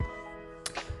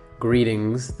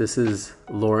Greetings, this is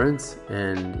Lawrence,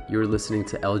 and you're listening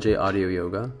to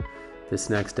LJAudioYoga. This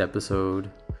next episode,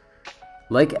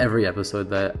 like every episode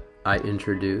that I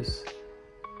introduce,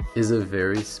 is a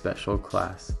very special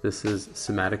class. This is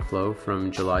Somatic Flow from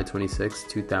July 26,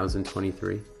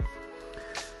 2023.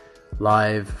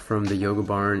 Live from the Yoga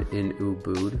Barn in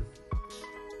Ubud.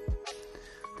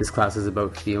 This class is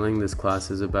about feeling. This class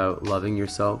is about loving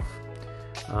yourself.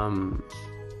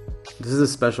 This is a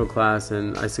special class,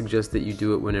 and I suggest that you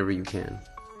do it whenever you can.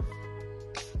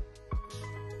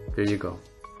 There you go.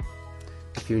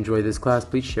 If you enjoy this class,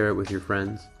 please share it with your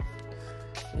friends.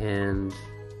 And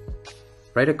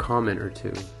write a comment or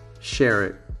two. Share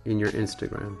it in your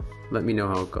Instagram. Let me know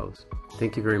how it goes.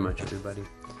 Thank you very much, everybody.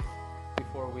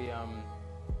 Before we,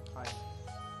 hi.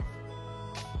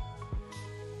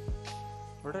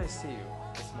 Where did I see you?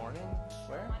 This morning?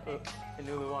 Where? Oh, in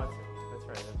Uluwatu. That's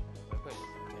right. That place.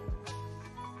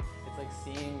 It's like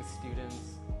seeing students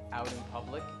out in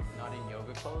public, not in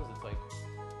yoga clothes. It's like,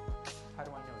 how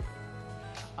do I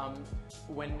know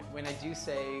you? When I do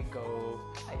say go,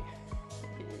 hi.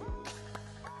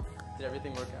 Did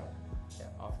everything work out? Yeah,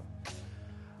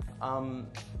 awesome.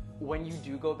 When you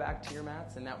do go back to your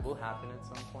mats, and that will happen at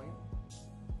some point,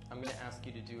 I'm going to ask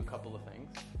you to do a couple of things.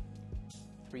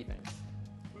 3 things.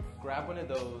 Grab one of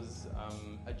those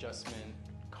adjustment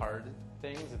card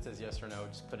things. It says yes or no.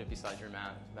 Just put it beside your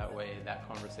mat. That way that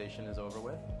conversation is over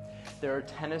with. There are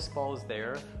tennis balls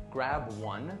there. Grab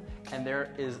one. And there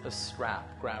is a strap.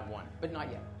 Grab one. But not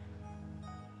yet.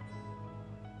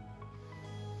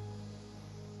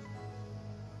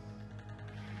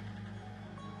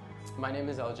 My name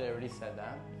is LJ. I already said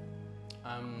that.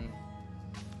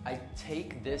 I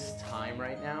take this time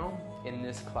right now in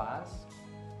this class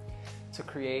to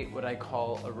create what I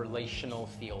call a relational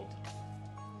field.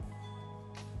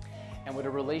 And what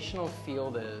a relational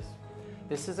field is,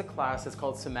 this is a class that's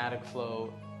called Somatic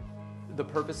Flow. The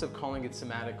purpose of calling it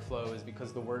Somatic Flow is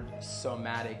because the word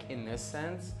somatic in this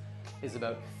sense is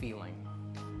about feeling.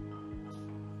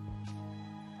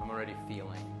 I'm already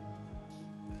feeling.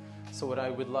 So what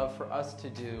I would love for us to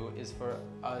do is for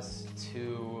us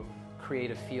to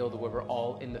create a field where we're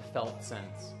all in the felt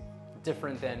sense.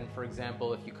 Different than, for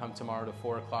example, if you come tomorrow to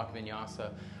 4 o'clock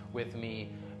vinyasa with me,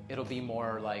 it'll be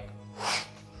more like,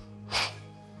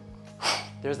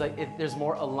 there's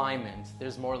more alignment,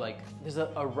 there's more like, there's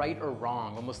a right or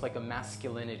wrong, almost like a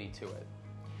masculinity to it.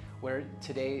 Where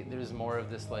today, there's more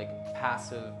of this like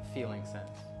passive feeling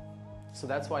sense. So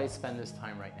that's why I spend this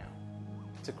time right now,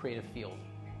 to create a field.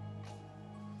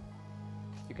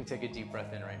 You can take a deep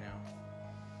breath in right now.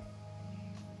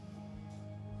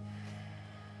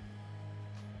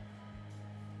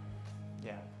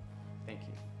 Yeah, thank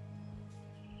you.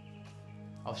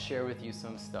 I'll share with you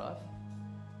some stuff.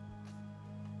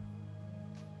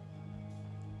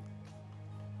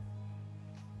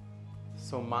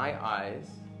 So my eyes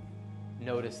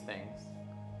notice things.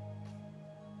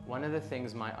 One of the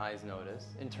things my eyes notice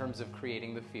in terms of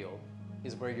creating the field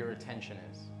is where your attention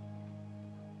is.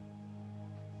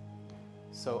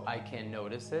 So I can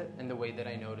notice it, and the way that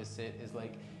I notice it is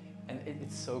like, and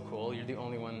it's so cool. You're the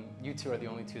only one, you two are the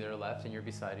only 2 that are left, and you're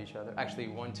beside each other. Actually,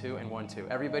 1, 2, and 1, 2.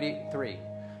 Everybody, 3.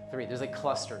 There's like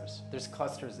clusters. There's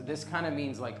clusters. This kind of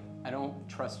means like, I don't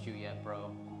trust you yet,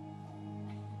 bro.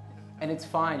 And it's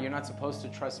fine. You're not supposed to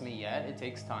trust me yet. It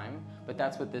takes time. But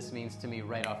that's what this means to me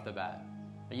right off the bat.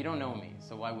 You don't know me,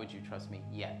 so why would you trust me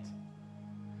yet?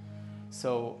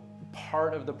 So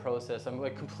part of the process, I'm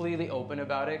like completely open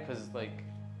about it, because like,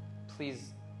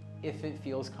 please, if it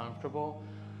feels comfortable,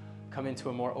 come into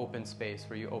a more open space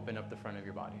where you open up the front of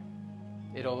your body.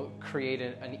 It'll create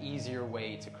an easier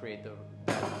way to create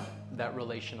that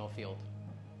relational field.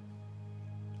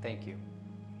 Thank you.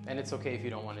 And it's okay if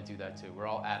you don't want to do that too. We're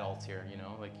all adults here, you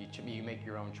know, like you make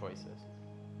your own choices.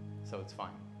 So it's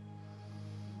fine.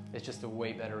 It's just a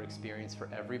way better experience for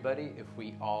everybody if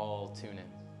we all tune in.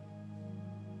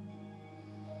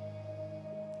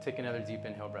 Take another deep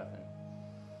inhale, breath in.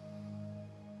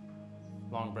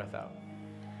 Long breath out.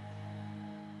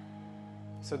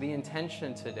 So the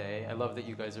intention today, I love that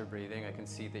you guys are breathing. I can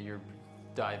see that you're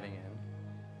diving in,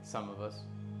 some of us.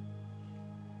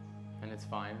 And it's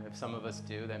fine. If some of us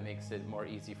do, that makes it more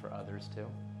easy for others too.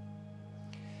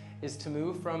 Is to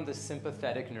move from the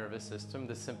sympathetic nervous system.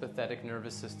 The sympathetic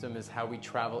nervous system is how we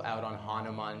travel out on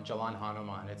Hanuman, Jalan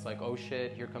Hanuman. It's like, oh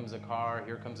shit, here comes a car,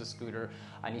 here comes a scooter.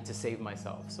 I need to save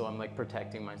myself. So I'm like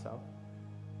protecting myself.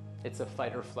 It's a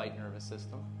fight or flight nervous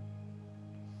system.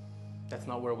 That's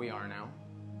not where we are now.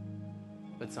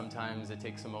 But sometimes it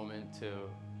takes a moment to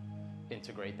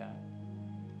integrate that.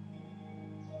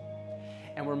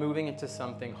 And we're moving into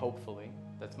something, hopefully,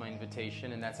 That's my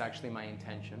invitation, and that's actually my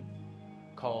intention,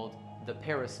 called the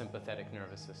parasympathetic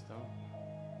nervous system,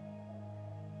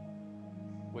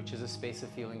 which is a space of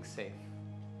feeling safe.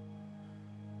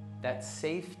 That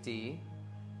safety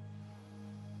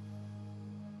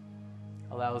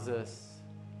allows us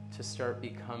to start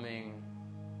becoming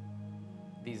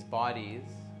these bodies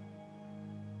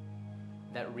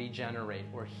that regenerate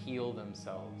or heal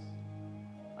themselves.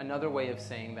 Another way of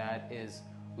saying that is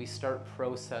we start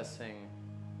processing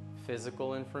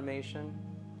physical information,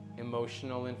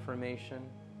 emotional information,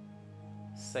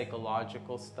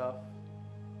 psychological stuff,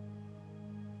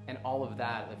 and all of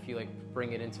that, if you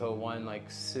bring it into one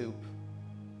soup,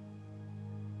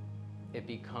 it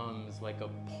becomes like a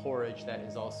porridge that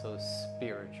is also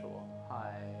spiritual.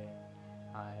 Hi.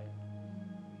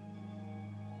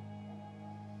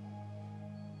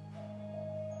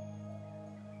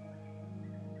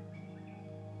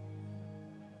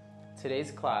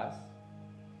 Today's class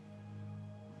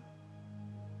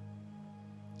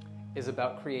is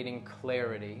about creating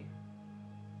clarity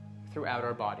throughout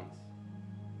our bodies.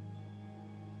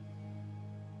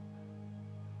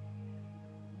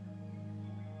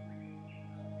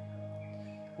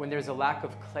 When there's a lack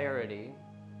of clarity,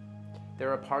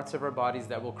 there are parts of our bodies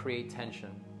that will create tension.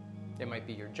 It might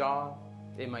be your jaw,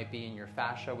 it might be in your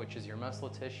fascia, which is your muscle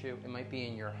tissue, it might be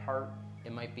in your heart,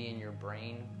 it might be in your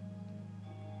brain.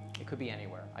 It could be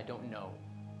anywhere, I don't know.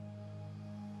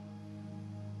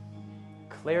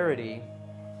 Clarity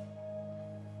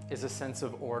is a sense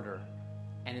of order.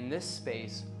 And in this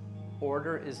space,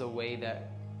 order is a way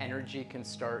that energy can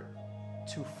start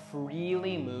to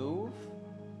freely move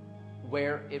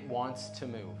where it wants to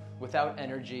move. Without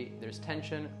energy, there's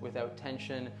tension. Without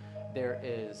tension, there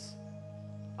is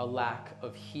a lack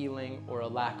of healing or a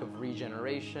lack of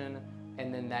regeneration,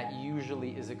 and then that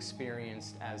usually is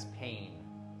experienced as pain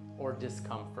or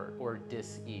discomfort or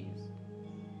dis-ease.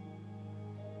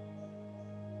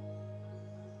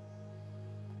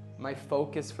 My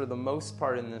focus for the most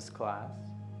part in this class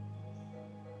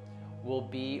will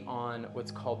be on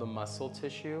what's called the muscle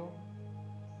tissue.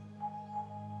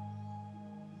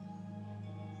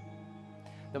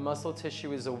 The muscle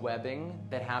tissue is a webbing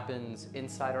that happens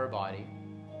inside our body.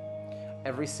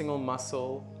 Every single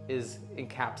muscle is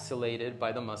encapsulated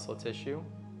by the muscle tissue.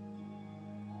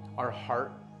 Our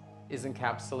heart is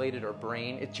encapsulated, our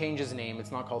brain. It changes name.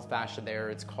 It's not called fascia there.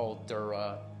 It's called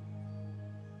dura.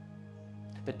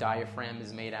 The diaphragm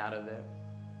is made out of it.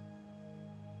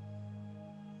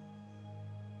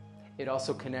 It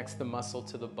also connects the muscle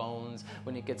to the bones.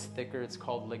 When it gets thicker, it's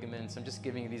called ligaments. I'm just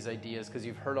giving you these ideas because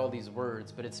you've heard all these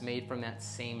words, but it's made from that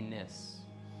sameness.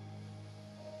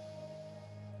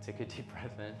 Take a deep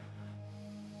breath in.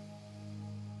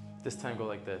 This time go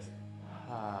like this.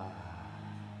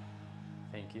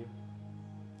 Thank you.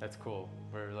 That's cool.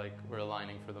 We're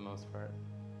aligning for the most part.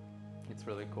 It's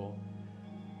really cool.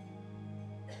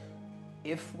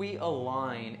 If we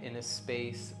align in a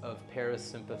space of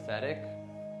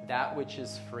parasympathetic, that which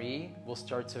is free will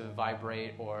start to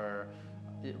vibrate or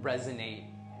resonate.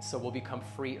 So we'll become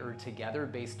freer together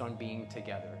based on being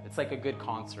together. It's like a good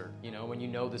concert, when you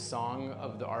know the song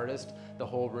of the artist, the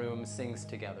whole room sings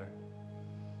together.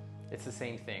 It's the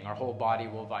same thing. Our whole body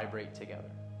will vibrate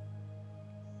together.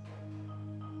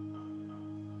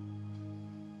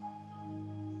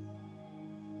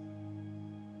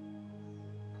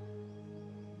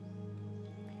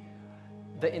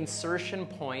 The insertion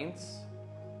points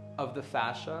of the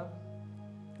fascia,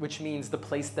 which means the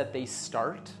place that they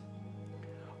start,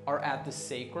 are at the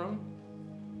sacrum,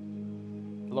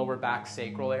 lower back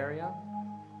sacral area.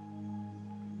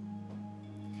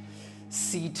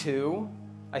 C2,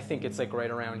 I think it's right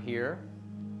around here,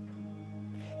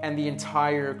 and the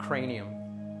entire cranium.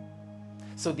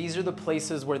 So these are the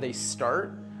places where they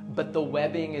start, but the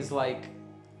webbing is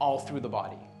all through the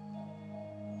body.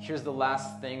 Here's the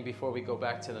last thing before we go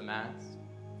back to the mats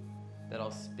that I'll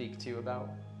speak to you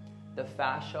about. The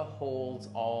fascia holds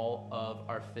all of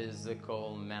our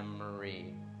physical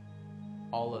memory,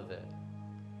 all of it.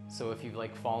 So if you've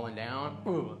fallen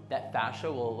down, that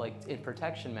fascia will in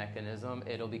protection mechanism,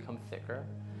 it'll become thicker.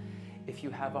 If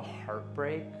you have a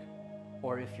heartbreak,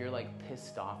 or if you're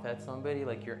pissed off at somebody,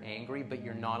 you're angry, but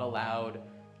you're not allowed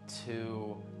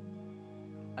to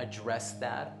address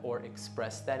that or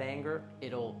express that anger,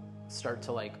 it'll start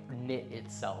to knit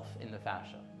itself in the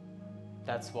fascia.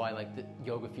 That's why the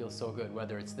yoga feels so good,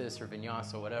 whether it's this or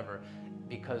vinyasa or whatever,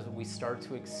 because we start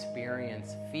to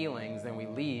experience feelings, then we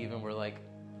leave and we're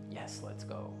yes, let's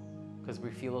go. Because we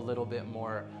feel a little bit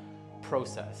more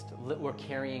processed. We're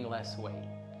carrying less weight.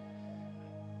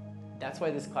 That's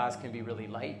why this class can be really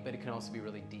light, but it can also be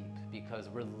really deep. because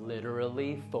we're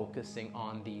literally focusing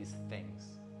on these things.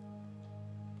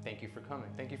 Thank you for coming.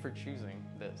 Thank you for choosing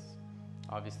this.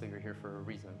 Obviously, you're here for a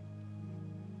reason.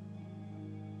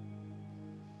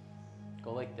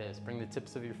 Go like this. Bring the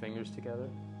tips of your fingers together.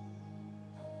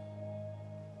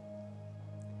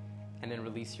 And then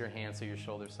release your hands so your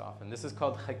shoulders soften. This is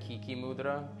called Hakiki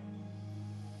Mudra.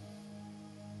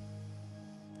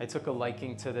 I took a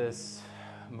liking to this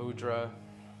mudra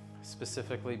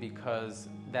specifically because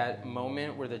that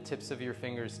moment where the tips of your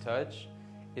fingers touch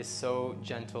is so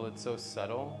gentle, it's so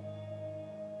subtle.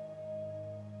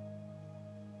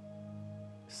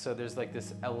 So there's like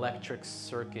this electric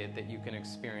circuit that you can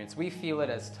experience. We feel it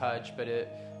as touch, but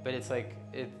it's like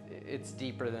it's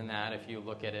deeper than that if you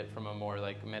look at it from a more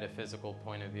like metaphysical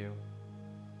point of view.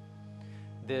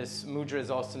 This mudra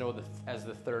is also known as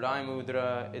the third eye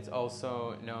mudra. It's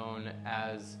also known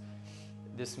as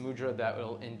this mudra that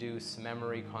will induce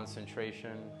memory,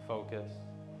 concentration, focus.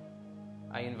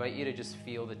 I invite you to just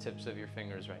feel the tips of your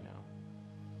fingers right now.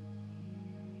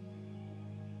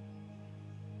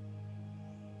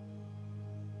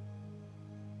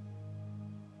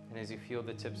 And as you feel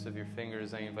the tips of your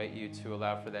fingers, I invite you to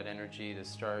allow for that energy to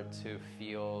start to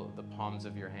feel the palms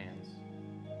of your hands.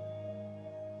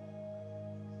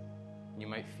 You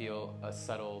might feel a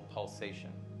subtle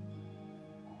pulsation.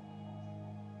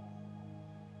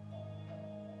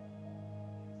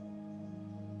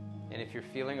 And if you're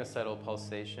feeling a subtle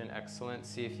pulsation, excellent.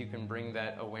 See if you can bring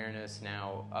that awareness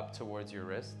now up towards your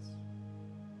wrists,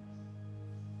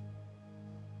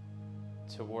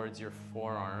 towards your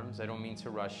forearms. I don't mean to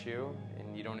rush you,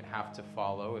 and you don't have to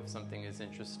follow. If something is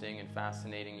interesting and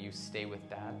fascinating, you stay with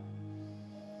that.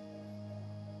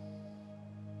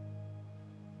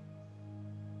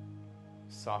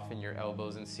 Soften your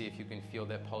elbows and see if you can feel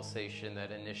that pulsation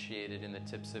that initiated in the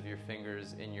tips of your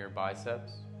fingers in your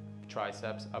biceps,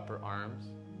 triceps, upper arms.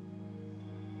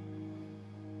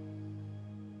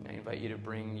 I invite you to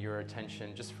bring your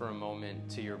attention just for a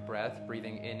moment to your breath,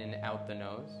 breathing in and out the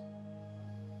nose.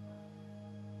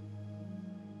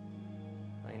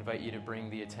 I invite you to bring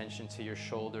the attention to your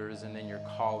shoulders and then your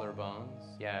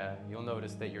collarbones. Yeah, you'll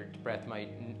notice that your breath might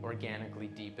organically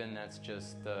deepen. That's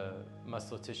just the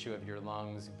muscle tissue of your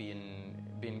lungs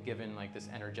being given like this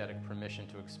energetic permission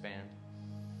to expand.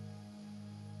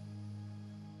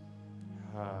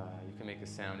 You can make a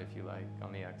sound if you like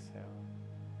on the exhale.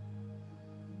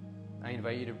 I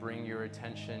invite you to bring your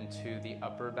attention to the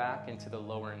upper back and to the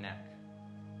lower neck.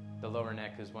 The lower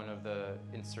neck is one of the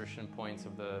insertion points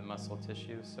of the muscle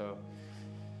tissue, so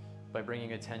by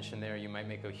bringing attention there, you might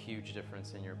make a huge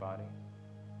difference in your body,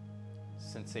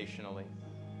 sensationally.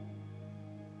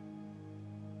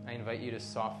 I invite you to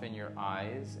soften your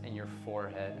eyes and your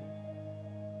forehead.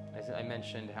 I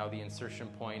mentioned how the insertion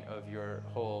point of your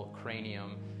whole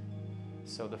cranium,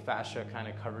 so the fascia kind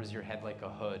of covers your head like a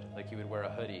hood, like you would wear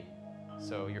a hoodie.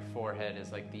 So your forehead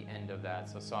is like the end of that.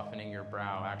 So softening your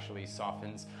brow actually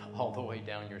softens all the way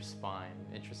down your spine,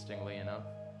 interestingly enough.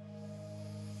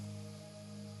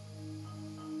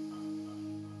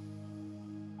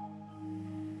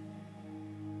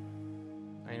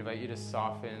 I invite you to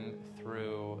soften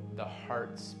through the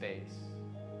heart space.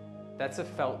 That's a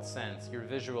felt sense. You're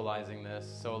visualizing this,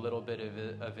 so a little bit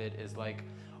of it is like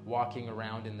walking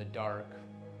around in the dark.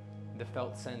 The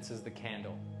felt sense is the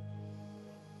candle.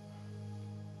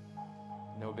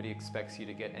 Nobody expects you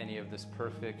to get any of this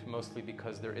perfect, mostly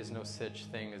because there is no such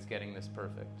thing as getting this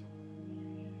perfect.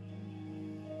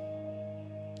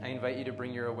 I invite you to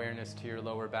bring your awareness to your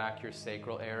lower back, your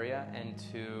sacral area, and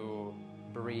to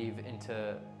breathe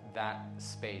into that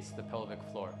space, the pelvic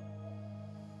floor.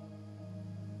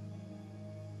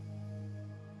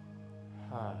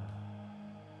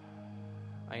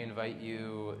 I invite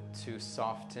you to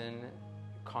soften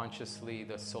consciously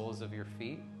the soles of your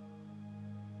feet.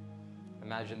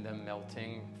 Imagine them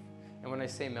melting. And when I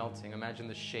say melting, imagine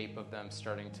the shape of them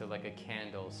starting to, like a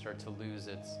candle, start to lose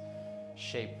its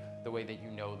shape the way that you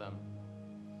know them.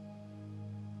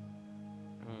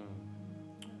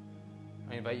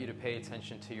 I invite you to pay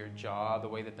attention to your jaw, the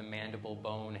way that the mandible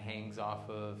bone hangs off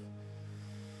of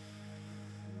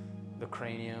the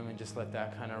cranium, and just let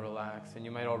that kind of relax. And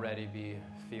you might already be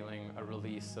feeling a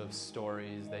release of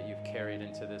stories that you've carried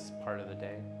into this part of the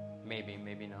day. Maybe,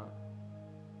 maybe not.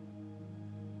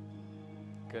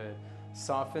 Good.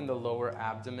 Soften the lower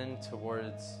abdomen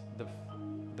towards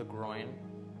the groin.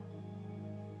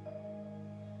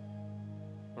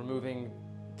 We're moving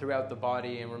throughout the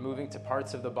body, and we're moving to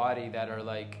parts of the body that are,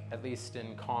 like, at least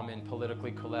in common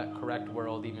politically correct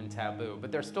world, even taboo,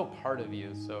 but they're still part of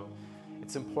you. So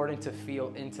it's important to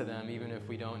feel into them, even if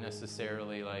we don't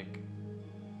necessarily like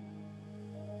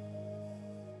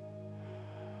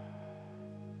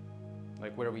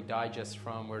Like where we digest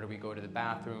from, where do we go to the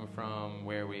bathroom from,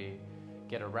 where we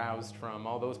get aroused from.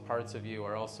 All those parts of you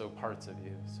are also parts of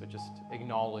you. So just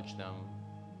acknowledge them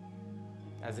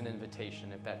as an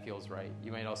invitation if that feels right.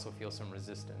 You might also feel some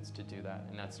resistance to do that,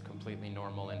 and that's completely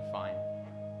normal and fine.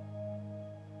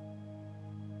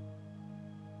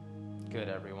 Good,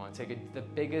 everyone. Take the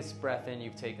biggest breath in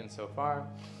you've taken so far.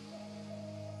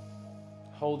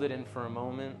 Hold it in for a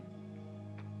moment.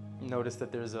 Notice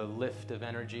that there's a lift of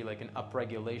energy, like an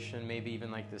upregulation, maybe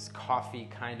even like this coffee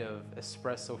kind of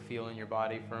espresso feel in your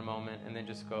body for a moment, and then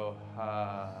just go,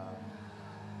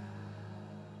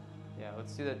 Yeah,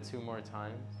 let's do that 2 more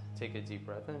times. Take a deep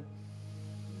breath in.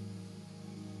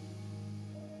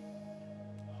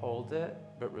 Hold it,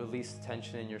 but release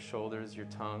tension in your shoulders, your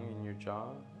tongue, and your jaw,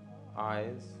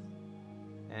 eyes,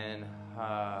 and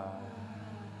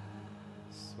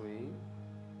sweet.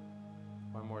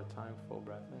 1 more time, full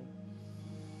breath in.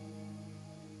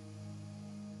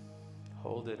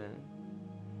 Hold it in.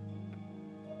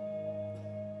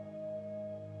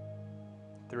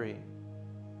 3,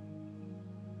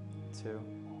 2,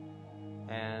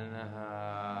 and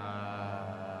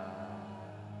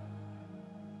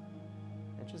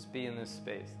just be in this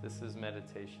space. This is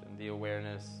meditation, the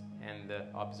awareness and the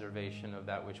observation of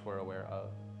that which we're aware of.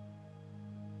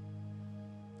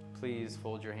 Please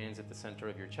fold your hands at the center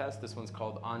of your chest. This one's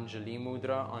called Anjali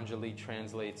Mudra. Anjali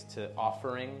translates to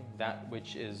offering, that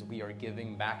which is we are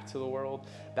giving back to the world.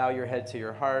 Bow your head to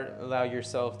your heart. Allow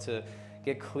yourself to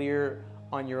get clear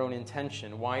on your own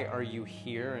intention. Why are you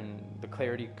here? And the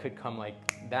clarity could come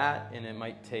like that, and it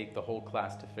might take the whole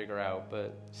class to figure out,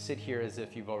 but sit here as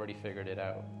if you've already figured it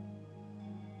out.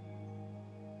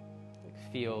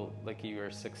 Feel like you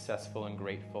are successful and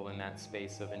grateful in that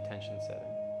space of intention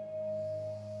setting.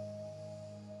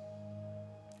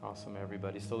 Awesome,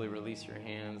 everybody. Slowly release your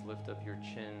hands, lift up your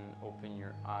chin, open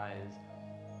your eyes.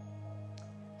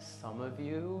 Some of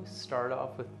you start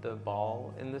off with the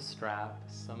ball and the strap.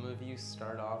 Some of you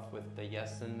start off with the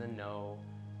yes and the no.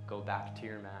 Go back to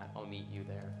your mat. I'll meet you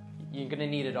there. You're going to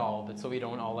need it all, but so we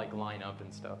don't all like line up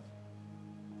and stuff.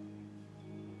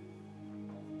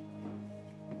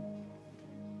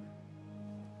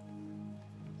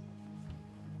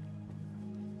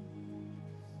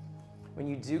 When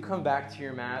you do come back to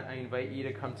your mat, I invite you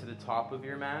to come to the top of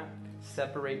your mat.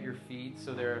 Separate your feet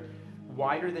so they're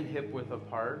wider than hip width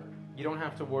apart. You don't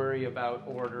have to worry about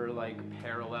order like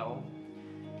parallel.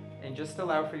 And just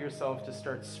allow for yourself to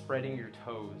start spreading your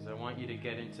toes. I want you to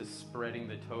get into spreading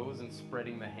the toes and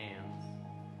spreading the hands.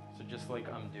 So just like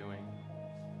I'm doing.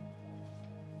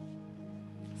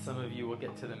 Some of you will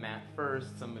get to the mat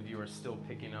first. Some of you are still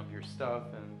picking up your stuff,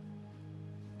 and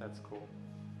that's cool.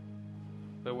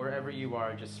 But wherever you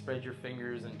are, just spread your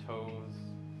fingers and toes.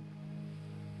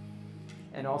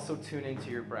 And also tune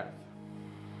into your breath.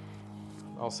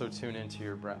 Also tune into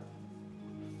your breath.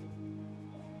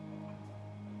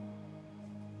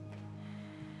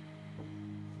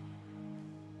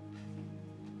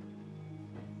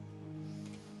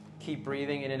 Keep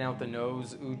breathing in and out the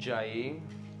nose, Ujjayi.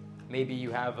 Maybe you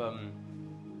have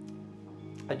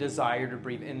a desire to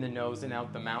breathe in the nose and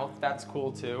out the mouth. That's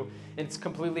cool too. It's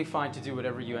completely fine to do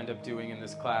whatever you end up doing in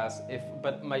this class.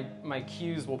 But my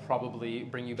cues will probably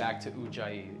bring you back to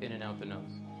Ujjayi, in and out the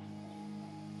nose.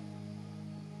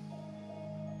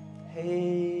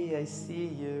 Hey, I see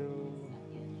you.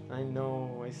 I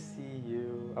know, I see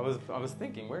you. I was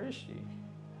thinking, where is she?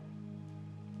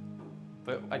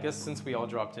 But I guess since we all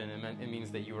dropped in, it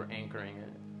means that you were anchoring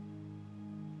it.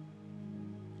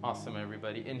 Awesome,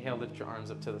 everybody. Inhale, lift your arms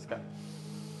up to the sky.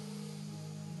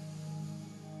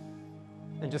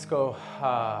 And just go,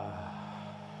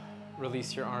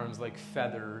 release your arms like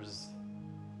feathers.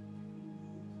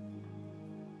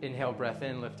 Inhale, breath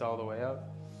in, lift all the way up.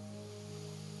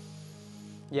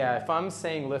 Yeah, if I'm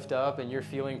saying lift up and you're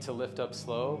feeling to lift up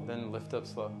slow, then lift up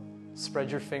slow.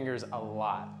 Spread your fingers a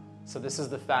lot. So this is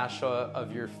the fascia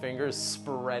of your fingers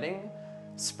spreading.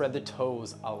 Spread the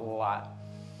toes a lot.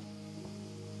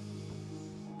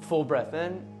 Full breath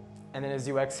in, and then as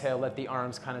you exhale, let the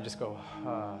arms kind of just go,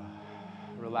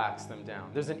 relax them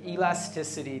down. There's an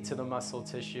elasticity to the muscle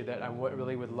tissue that I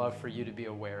really would love for you to be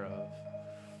aware of.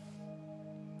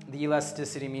 The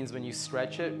elasticity means when you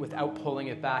stretch it, without pulling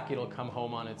it back, it'll come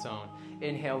home on its own.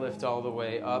 Inhale, lift all the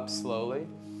way up slowly.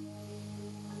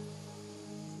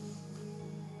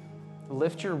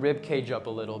 Lift your rib cage up a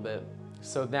little bit.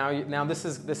 So now this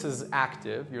is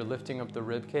active. You're lifting up the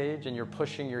rib cage and you're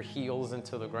pushing your heels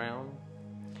into the ground.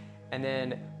 And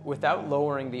then without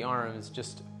lowering the arms,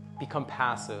 just become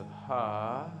passive.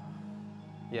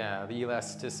 Yeah, the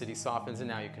elasticity softens and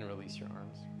now you can release your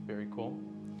arms. Very cool.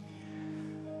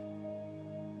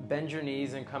 Bend your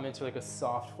knees and come into like a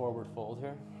soft forward fold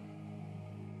here.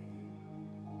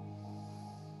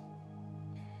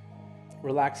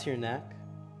 Relax your neck.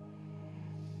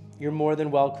 You're more than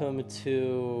welcome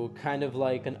to kind of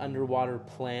like an underwater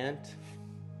plant.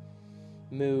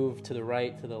 Move to the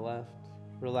right, to the left.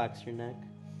 Relax your neck.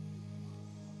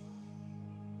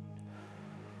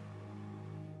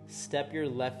 Step your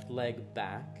left leg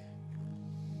back.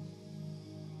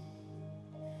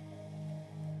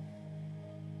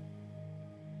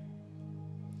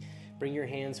 Bring your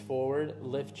hands forward.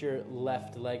 Lift your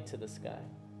left leg to the sky.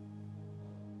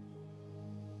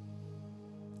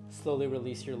 Slowly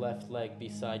release your left leg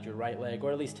beside your right leg,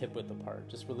 or at least hip width apart.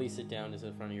 Just release it down to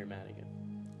the front of your mat again.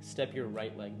 Step your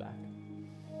right leg back.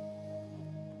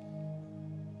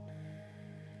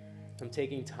 I'm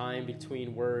taking time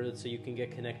between words so you can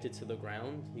get connected to the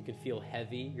ground. You can feel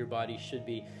heavy. Your body should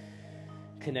be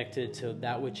connected to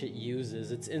that which it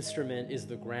uses. Its instrument is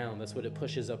the ground. That's what it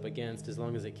pushes up against as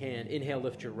long as it can. Inhale,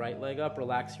 lift your right leg up.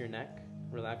 Relax your neck.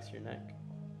 Relax your neck.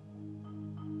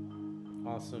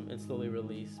 Awesome. And slowly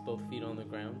release both feet on the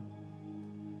ground.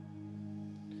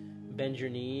 Bend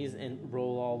your knees and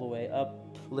roll all the way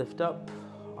up. Lift up.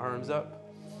 Arms up.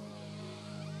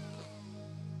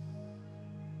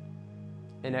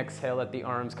 And exhale, let the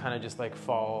arms kind of just like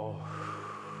fall.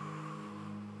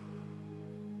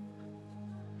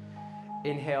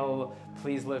 Inhale,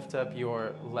 please lift up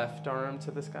your left arm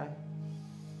to the sky.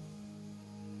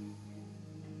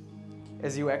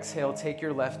 As you exhale, take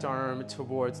your left arm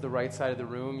towards the right side of the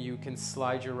room. You can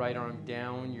slide your right arm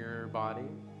down your body.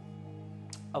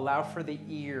 Allow for the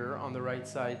ear on the right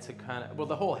side to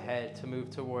the whole head to move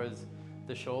towards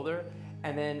the shoulder.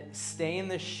 And then stay in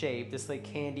this shape, this like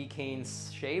candy cane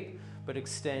shape, but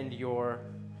extend your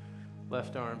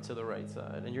left arm to the right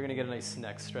side. And you're gonna get a nice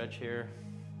neck stretch here.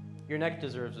 Your neck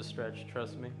deserves a stretch,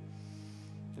 trust me.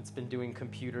 It's been doing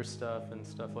computer stuff and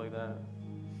stuff like that.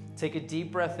 Take a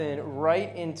deep breath in,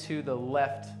 right into the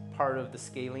left part of the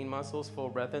scalene muscles. Full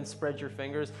breath in. Spread your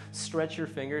fingers. Stretch your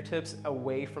fingertips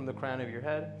away from the crown of your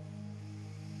head.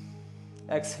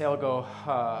 Exhale, go,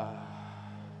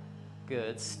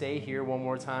 Good. Stay here one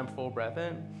more time. Full breath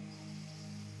in.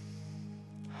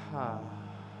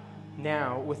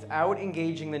 Now, without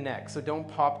engaging the neck, so don't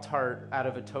Pop-Tart out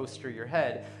of a toaster your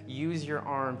head, use your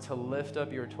arm to lift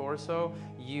up your torso.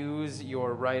 Use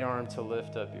your right arm to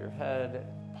lift up your head.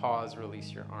 Pause,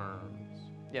 release your arms.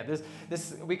 Yeah,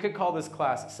 this we could call this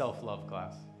class self-love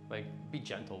class. Like, be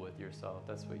gentle with yourself.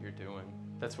 That's what you're doing.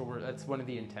 That's one of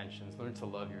the intentions. Learn to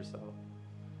love yourself.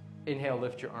 Inhale,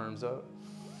 lift your arms up.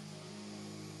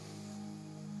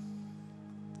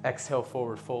 Exhale,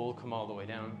 forward fold, come all the way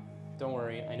down. Don't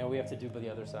worry, I know we have to do the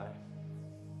other side.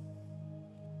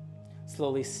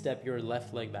 Slowly step your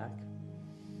left leg back.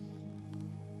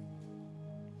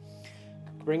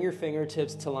 Bring your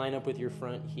fingertips to line up with your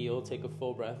front heel. Take a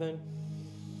full breath in.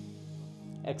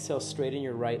 Exhale, straighten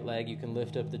your right leg. You can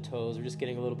lift up the toes. We're just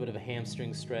getting a little bit of a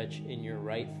hamstring stretch in your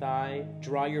right thigh.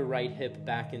 Draw your right hip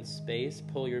back in space.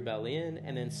 Pull your belly in,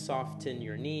 and then soften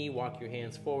your knee. Walk your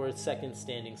hands forward. Second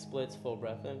standing splits. Full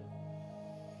breath in.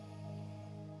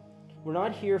 We're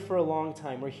not here for a long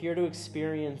time. We're here to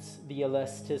experience the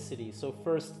elasticity. So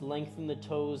first, lengthen the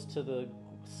toes to the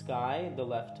sky, the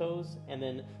left toes, and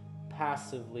then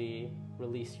passively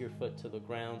release your foot to the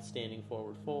ground, standing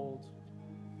forward fold.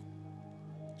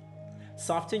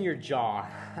 Soften your jaw.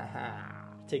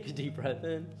 Take a deep breath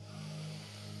in.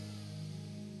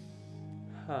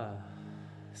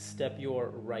 Step your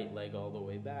right leg all the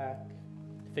way back.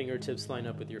 Fingertips line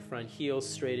up with your front heel.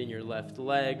 Straighten your left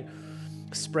leg.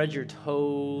 Spread your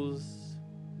toes.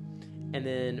 And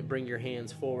then bring your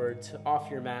hands forward off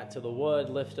your mat to the wood.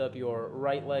 Lift up your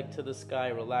right leg to the sky.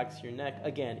 Relax your neck.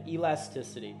 Again,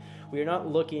 elasticity. We are not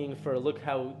looking for, look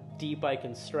how deep I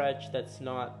can stretch. That's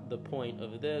not the point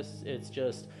of this. It's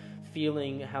just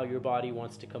feeling how your body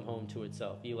wants to come home to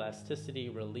itself. Elasticity,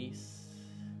 release.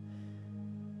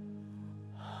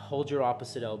 Hold your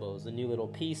opposite elbows, a new little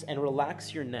piece, and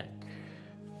relax your neck.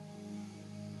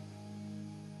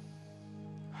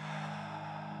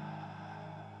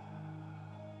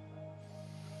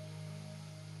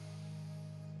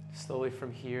 Slowly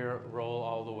from here, roll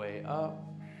all the way up.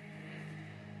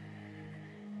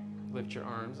 Lift your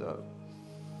arms up.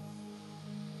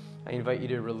 I invite you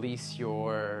to release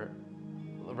your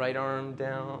right arm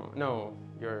down. No,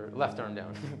 your left arm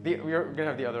down. We're going to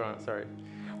have the other arm, sorry.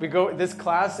 This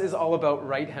class is all about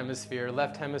right hemisphere.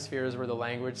 Left hemisphere is where the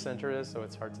language center is, so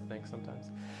it's hard to think sometimes.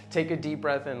 Take a deep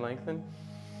breath and lengthen.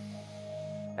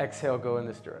 Exhale, go in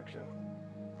this direction.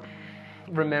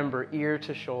 Remember, ear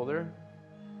to shoulder.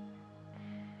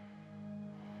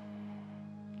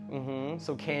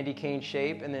 So candy cane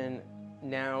shape, and then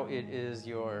now it is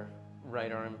your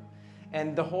right arm.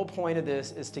 And the whole point of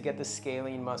this is to get the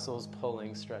scalene muscles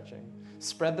pulling, stretching.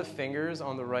 Spread the fingers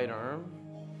on the right arm.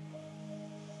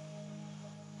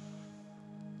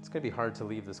 It's going to be hard to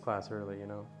leave this class early, you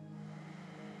know.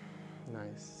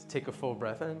 Nice. Take a full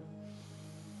breath in.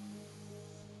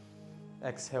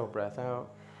 Exhale, breath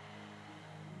out.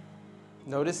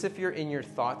 Notice if you're in your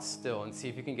thoughts still and see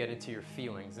if you can get into your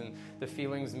feelings. And the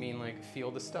feelings mean like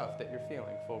feel the stuff that you're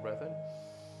feeling. Full breath in.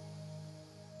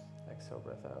 Exhale,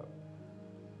 breath out.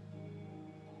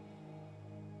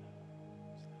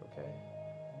 Okay.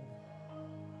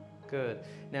 Good.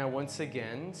 Now once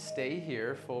again, stay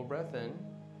here, full breath in,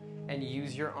 and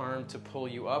use your arm to pull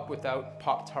you up without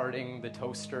pop-tarting the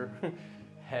toaster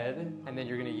head, and then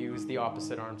you're going to use the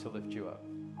opposite arm to lift you up.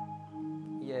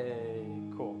 Yay.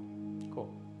 Cool. Cool.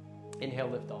 Inhale,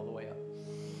 lift all the way up.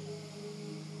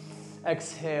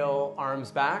 Exhale,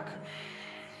 arms back.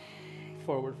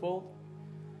 Forward fold.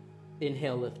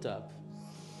 Inhale, lift up.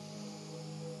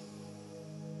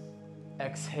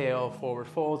 Exhale, forward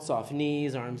fold, soft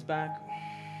knees, arms back.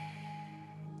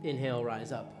 Inhale,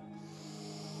 rise up.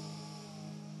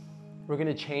 We're going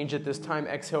to change it this time.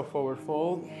 Exhale, forward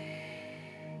fold.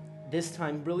 This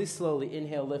time, really slowly,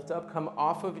 inhale, lift up. Come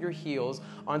off of your heels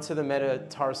onto the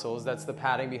metatarsals. That's the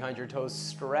padding behind your toes.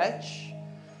 Stretch,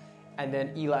 and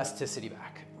then elasticity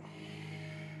back.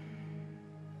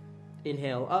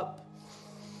 Inhale, up.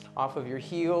 Off of your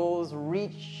heels,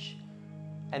 reach,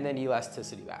 and then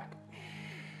elasticity back.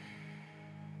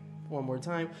 One more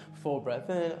time. Full breath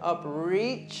in, up,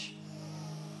 reach.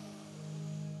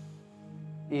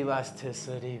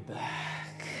 Elasticity back.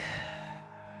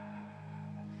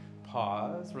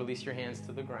 Pause, release your hands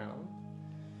to the ground.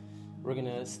 We're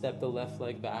gonna step the left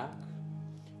leg back.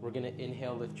 We're gonna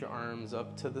inhale, lift your arms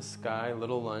up to the sky,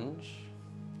 little lunge,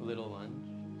 little lunge.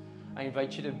 I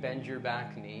invite you to bend your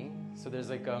back knee. So there's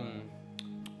like,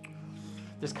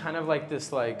 there's kind of like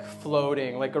this like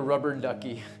floating, like a rubber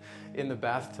ducky in the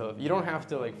bathtub. You don't have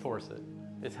to like force it.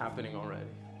 It's happening already.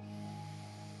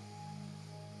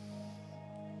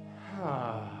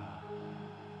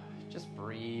 Just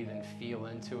breathe and feel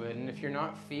into it. And if you're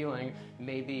not feeling,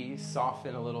 maybe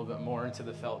soften a little bit more into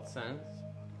the felt sense.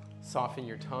 Soften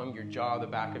your tongue, your jaw, the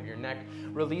back of your neck.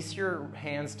 Release your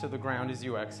hands to the ground as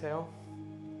you exhale.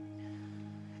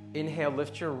 Inhale,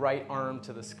 lift your right arm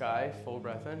to the sky. Full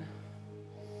breath in.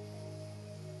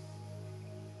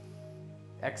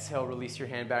 Exhale, release your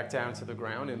hand back down to the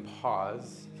ground and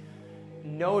pause.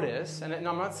 Notice, and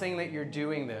I'm not saying that you're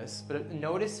doing this, but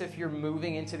notice if you're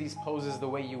moving into these poses the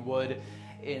way you would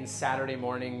in Saturday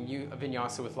morning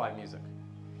vinyasa with live music.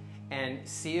 And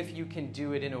see if you can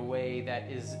do it in a way that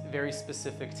is very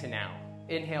specific to now.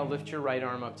 Inhale, lift your right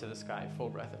arm up to the sky. Full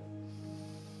breath in.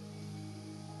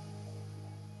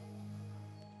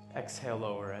 Exhale,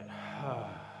 lower it.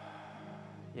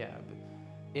 Yeah.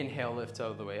 Inhale, lift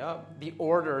all the way up. The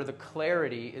order, the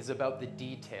clarity is about the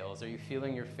details. Are you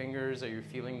feeling your fingers? Are you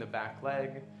feeling the back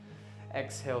leg?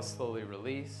 Exhale, slowly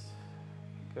release.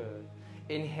 Good.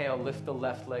 Inhale, lift the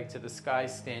left leg to the sky,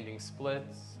 standing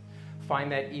splits.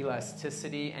 Find that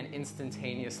elasticity and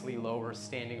instantaneously lower,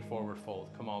 standing forward fold.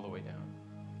 Come all the way down.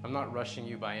 I'm not rushing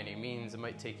you by any means. It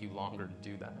might take you longer to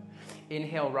do that.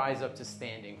 Inhale, rise up to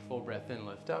standing. Full breath in,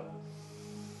 lift up.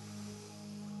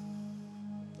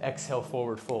 Exhale,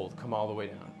 forward fold. Come all the way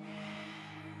down.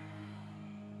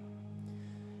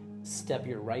 Step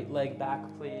your right leg back,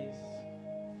 please.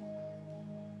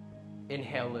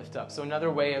 Inhale, lift up. So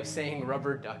another way of saying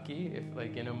rubber ducky, if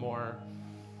like in a more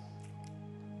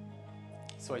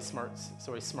soy smart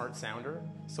sounder,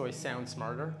 soy sound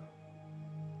smarter.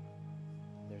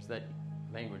 There's that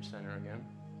language center again.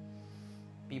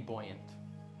 Be buoyant.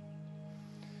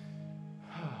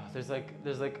 There's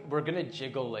like, we're gonna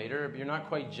jiggle later, but you're not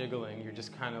quite jiggling, you're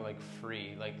just kind of like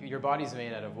free. Like your body's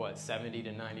made out of what, 70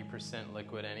 to 90%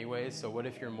 liquid anyways, so what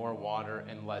if you're more water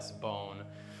and less bone,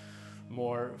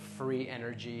 more free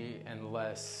energy and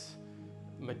less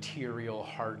material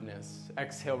hardness.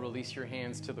 Exhale, release your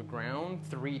hands to the ground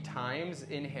 3 times.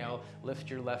 Inhale, lift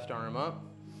your left arm up.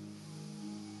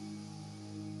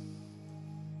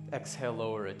 Exhale,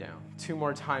 lower it down. 2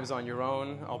 more times on your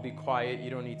own. I'll be quiet. You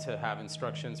don't need to have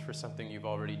instructions for something you've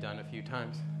already done a few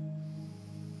times.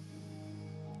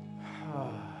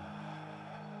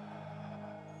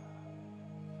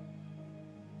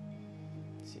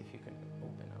 See if you can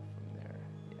open up from there.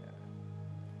 Yeah.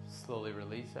 Slowly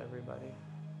release, everybody.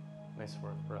 Nice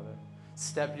work, brother.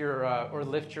 Step your, or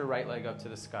lift your right leg up to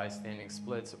the sky, standing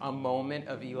splits. A moment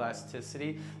of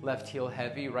elasticity. Left heel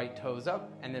heavy, right toes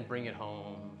up, and then bring it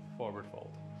home. Forward fold.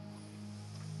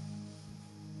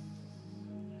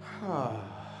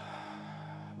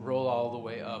 Roll all the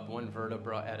way up, one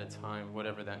vertebra at a time,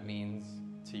 whatever that means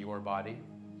to your body.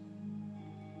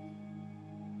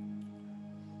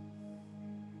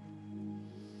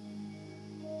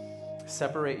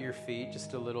 Separate your feet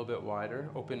just a little bit wider.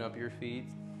 Open up your feet.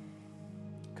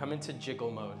 Come into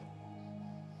jiggle mode.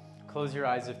 Close your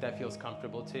eyes if that feels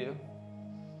comfortable to you.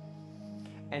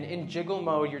 And in jiggle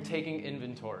mode, you're taking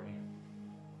inventory.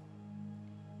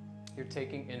 You're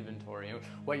taking inventory.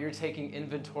 What you're taking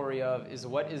inventory of is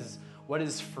what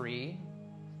is free.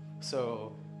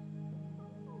 So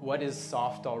what is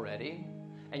soft already?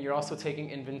 And you're also taking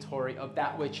inventory of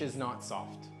that which is not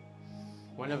soft.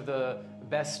 One of the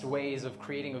best ways of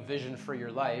creating a vision for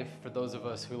your life, for those of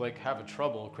us who have a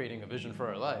trouble creating a vision for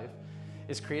our life,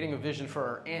 is creating a vision for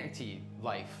our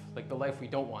anti-life, like the life we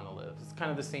don't want to live. It's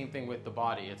kind of the same thing with the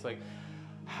body. It's like,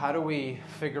 how do we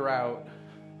figure out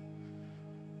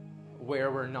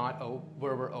where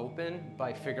we're open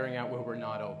by figuring out where we're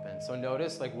not open? So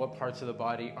notice what parts of the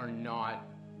body are not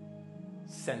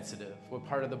sensitive, what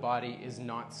part of the body is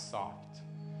not soft.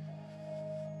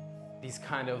 These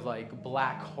kind of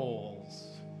black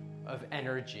holes of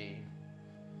energy.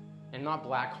 And not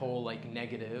black hole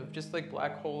negative, just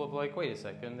black hole of wait a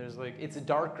second, there's it's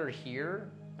darker here,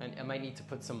 and I might need to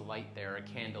put some light there, a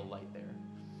candle light there.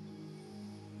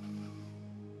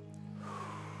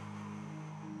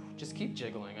 Just keep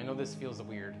jiggling. I know this feels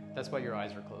weird. That's why your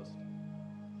eyes are closed.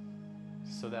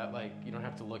 So that you don't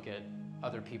have to look at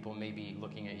other people maybe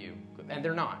looking at you. And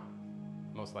they're not,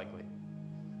 most likely.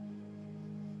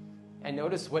 And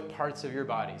notice what parts of your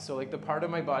body. So the part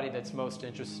of my body that's most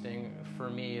interesting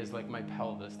for me is my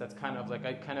pelvis. That's kind of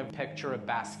I kind of picture a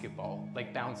basketball,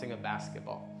 bouncing a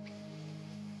basketball.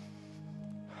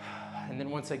 And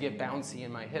then once I get bouncy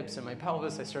in my hips and my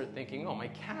pelvis, I start thinking, oh, my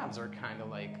calves are kind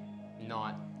of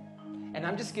not. And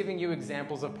I'm just giving you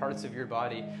examples of parts of your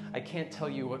body. I can't tell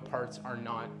you what parts are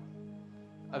not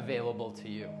available to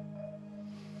you.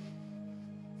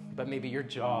 But maybe your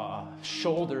jaw,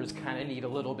 shoulders kind of need a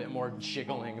little bit more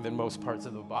jiggling than most parts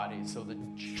of the body. So the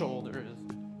shoulders,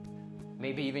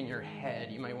 maybe even your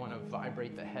head, you might want to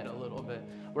vibrate the head a little bit.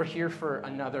 We're here for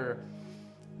another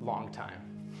long time.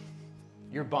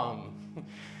 Your bum,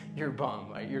 your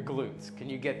glutes. Can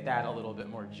you get that a little bit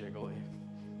more jiggly?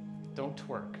 Don't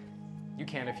twerk. You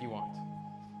can if you want,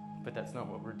 but that's not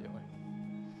what we're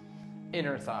doing.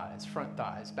 Inner thighs, front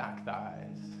thighs, back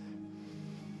thighs.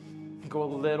 Go a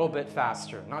little bit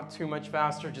faster, not too much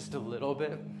faster, just a little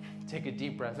bit. Take a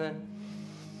deep breath in.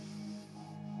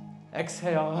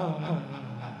 Exhale.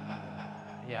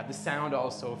 Yeah, the sound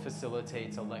also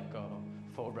facilitates a let go.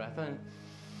 Full breath in.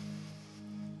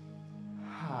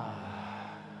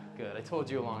 Good. I told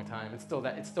you a long time. It's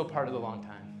still part of the long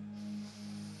time.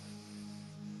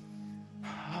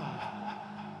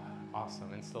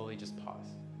 Awesome. And slowly just pause.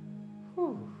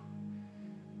 Whew.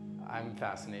 I'm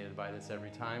fascinated by this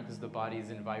every time because the body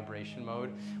is in vibration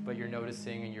mode, but you're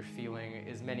noticing and you're feeling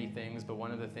is many things, but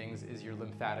one of the things is your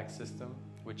lymphatic system,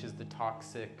 which is the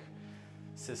toxic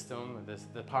system,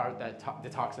 the part that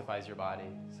detoxifies your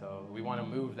body. So we want to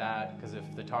move that because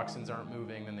if the toxins aren't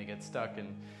moving, then they get stuck,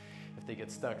 and if they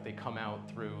get stuck, they come out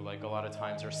through a lot of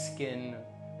times our skin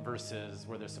versus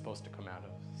where they're supposed to come out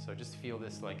of. So just feel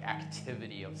this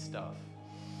activity of stuff.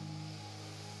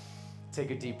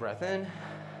 Take a deep breath in.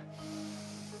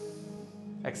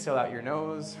 Exhale out your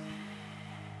nose.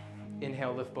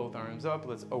 Inhale, lift both arms up.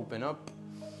 Let's open up.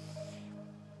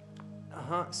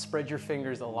 Spread your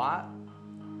fingers a lot.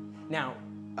 Now,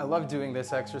 I love doing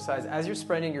this exercise. As you're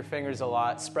spreading your fingers a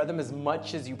lot, spread them as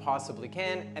much as you possibly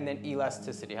can, and then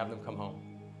elasticity, have them come home.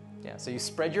 Yeah, so you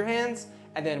spread your hands,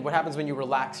 and then what happens when you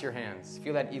relax your hands?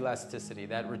 Feel that elasticity,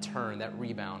 that return, that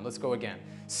rebound. Let's go again.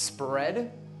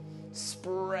 Spread,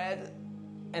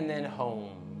 and then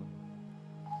home.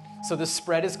 So the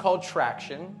spread is called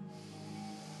traction,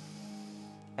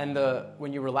 and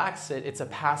when you relax it, it's a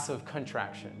passive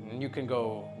contraction. And you can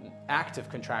go active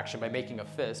contraction by making a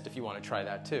fist if you want to try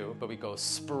that too. But we go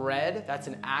spread, that's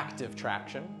an active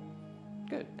traction.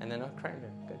 Good. And then a crank.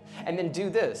 Good. And then do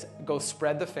this. Go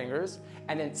spread the fingers,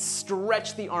 and then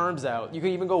stretch the arms out. You can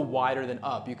even go wider than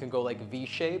up. You can go V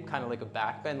shape, kind of like a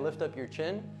back bend. Lift up your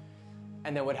chin.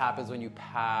 And then what happens when you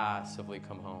passively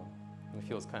come home? It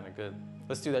feels kind of good.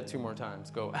 Let's do that 2 more times.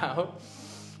 Go out.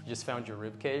 You just found your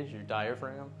rib cage, your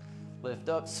diaphragm. Lift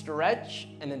up, stretch,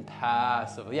 and then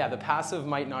passive. Yeah, the passive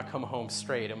might not come home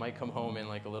straight. It might come home in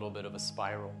a little bit of a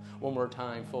spiral. 1 more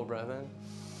time, full breath in.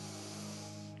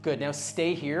 Good, now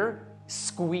stay here.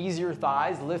 Squeeze your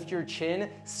thighs, lift your chin,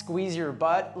 squeeze your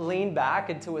butt, lean back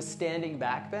into a standing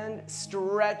back bend.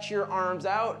 Stretch your arms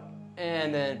out,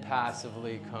 And then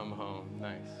passively come home.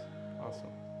 Nice. Awesome.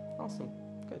 Awesome.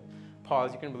 Good.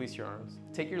 Pause. You can release your arms.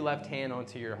 Take your left hand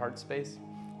onto your heart space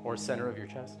or center of your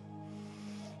chest.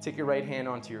 Take your right hand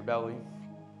onto your belly.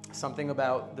 Something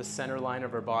about the center line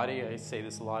of our body, I say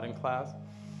this a lot in class.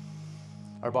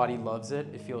 Our body loves it.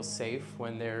 It feels safe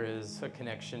when there is a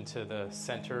connection to the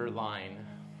center line.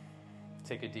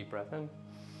 Take a deep breath in.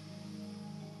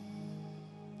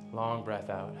 Long breath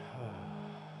out.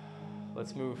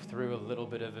 Let's move through a little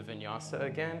bit of a vinyasa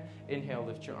again. Inhale,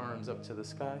 lift your arms up to the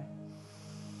sky.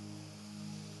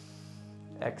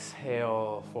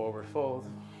 Exhale, forward fold.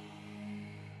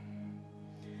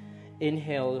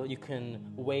 Inhale, you can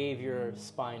wave your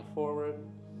spine forward.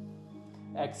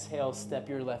 Exhale, step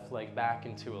your left leg back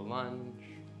into a lunge.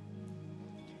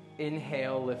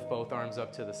 Inhale, lift both arms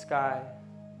up to the sky.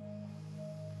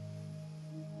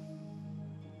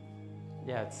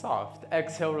 Yeah, it's soft.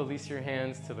 Exhale, release your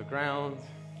hands to the ground.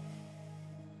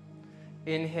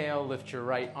 Inhale, lift your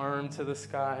right arm to the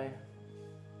sky.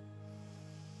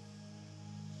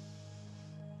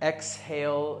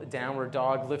 Exhale, downward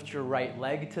dog, lift your right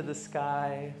leg to the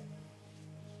sky.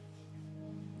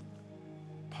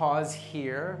 Pause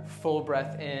here, full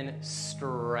breath in,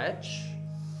 stretch.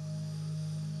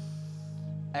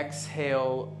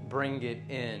 Exhale, bring it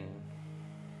in.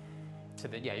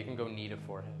 You can go knee to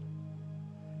forehead.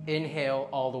 Inhale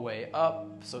all the way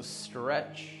up, so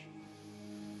stretch.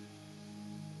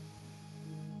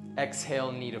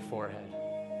 Exhale, knee to forehead.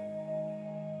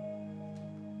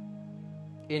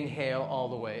 Inhale all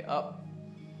the way up.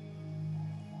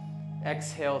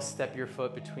 Exhale, step your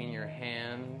foot between your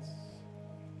hands.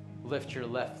 Lift your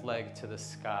left leg to the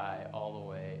sky all the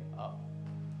way up.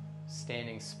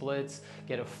 Standing splits,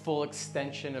 get a full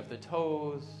extension of the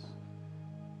toes,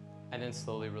 and then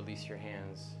slowly release your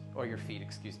hands, or your feet,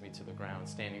 to the ground,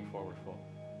 standing forward fold.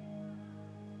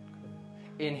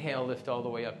 Good. Inhale, lift all the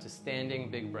way up to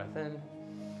standing, big breath in.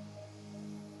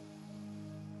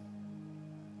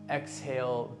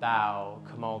 Exhale, bow,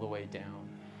 come all the way down.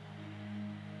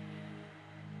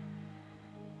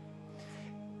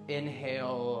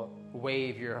 Inhale,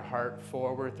 wave your heart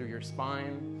forward through your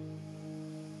spine.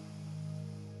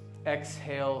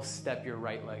 Exhale, step your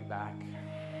right leg back.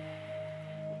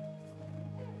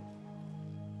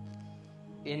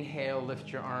 Inhale, lift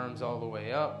your arms all the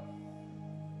way up.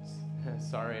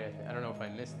 Sorry, I don't know if I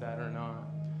missed that or not.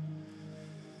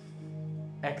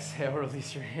 Exhale,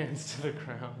 release your hands to the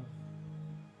ground.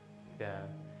 Yeah.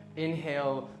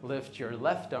 Inhale, lift your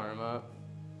left arm up.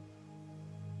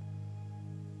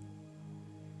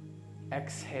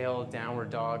 Exhale,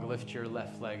 downward dog, lift your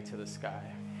left leg to the sky.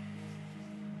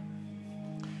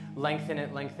 Lengthen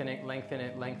it, lengthen it, lengthen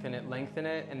it, lengthen it, lengthen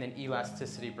it, and then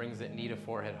elasticity brings it knee to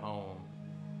forehead home.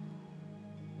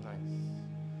 Nice.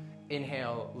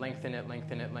 Inhale, lengthen it,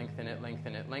 lengthen it, lengthen it,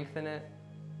 lengthen it, lengthen it.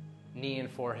 Knee and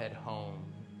forehead home.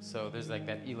 So there's like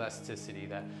that elasticity,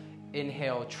 that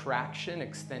inhale traction,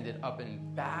 extend it up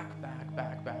and back, back,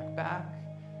 back, back, back.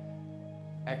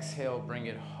 Exhale, bring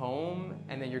it home,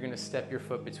 and then you're going to step your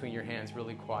foot between your hands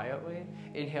really quietly.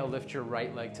 Inhale, lift your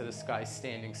right leg to the sky,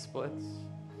 standing splits.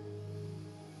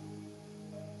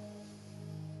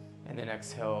 And then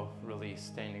exhale, release,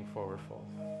 standing forward fold.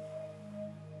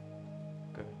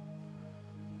 Good.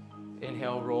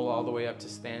 Inhale, roll all the way up to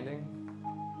standing.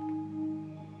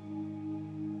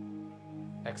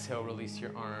 Exhale, release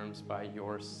your arms by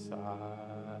your side.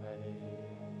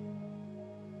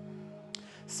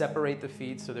 Separate the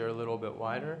feet so they're a little bit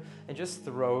wider, and just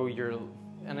throw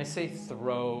and I say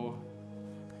throw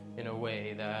in a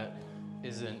way that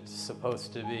isn't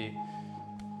supposed to be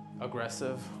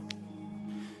aggressive.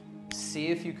 See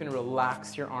if you can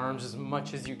relax your arms as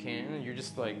much as you can. You're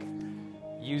just like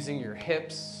using your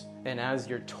hips, and as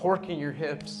you're torquing your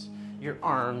hips, your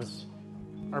arms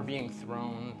are being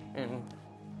thrown, and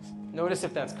notice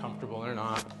if that's comfortable or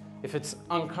not. If it's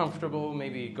uncomfortable,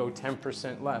 maybe go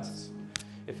 10% less.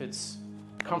 If it's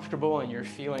comfortable and you're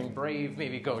feeling brave,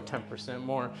 maybe go 10%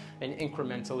 more, and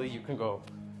incrementally you can go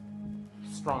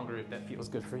stronger if that feels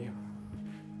good for you,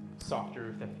 softer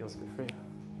if that feels good for you.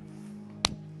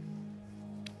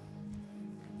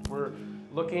 We're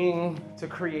looking to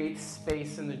create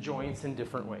space in the joints in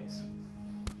different ways.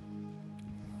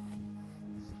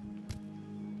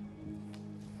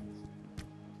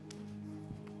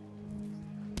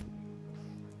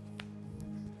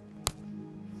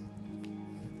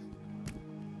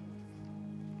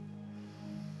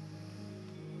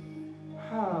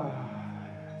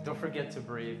 Don't forget to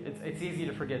breathe. It's easy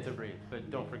to forget to breathe, but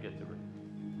don't forget to breathe.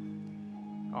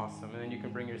 Awesome. And then you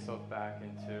can bring yourself back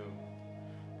into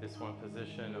this one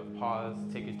position of pause.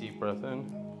 Take a deep breath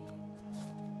in.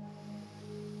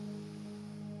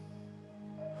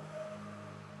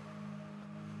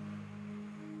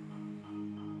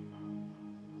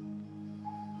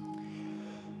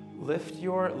 Lift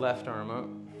your left arm up.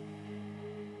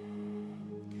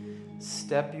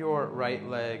 Step your right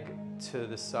leg to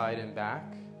the side and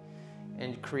back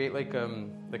and create like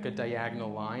a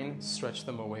diagonal line. Stretch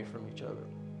them away from each other.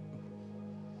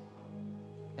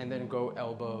 And then go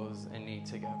elbows and knee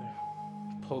together.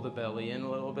 Pull the belly in a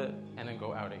little bit and then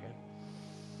go out again.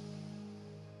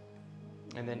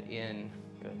 And then in.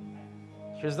 Good.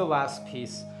 Here's the last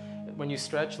piece. When you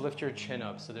stretch, lift your chin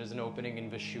up. So there's an opening in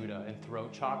Vishuddha and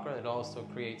throat chakra. It also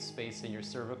creates space in your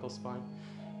cervical spine.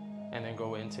 And then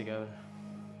go in together.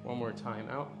 One more time.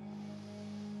 Out.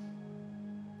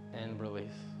 And release.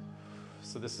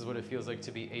 So this is what it feels like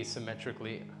to be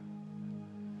asymmetrically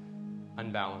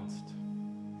unbalanced.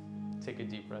 Take a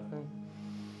deep breath in.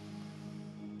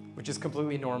 Which is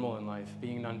completely normal in life.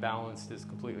 Being unbalanced is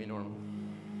completely normal.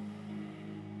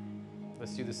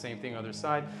 Let's do the same thing other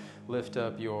side. Lift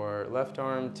up your left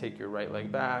arm, take your right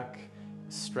leg back,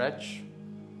 stretch,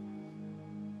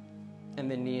 and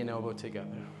then knee and elbow together.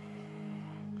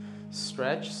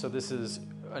 Stretch, so this is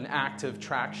an active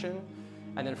traction,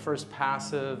 and then first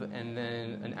passive, and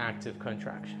then an active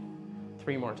contraction.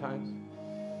 3 more times.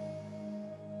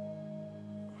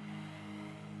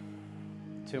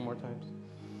 2 more times.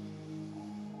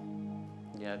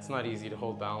 Yeah, it's not easy to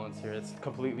hold balance here. It's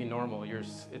completely normal.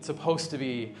 It's supposed to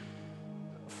be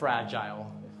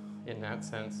fragile in that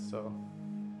sense, so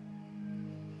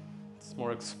it's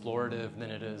more explorative than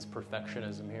it is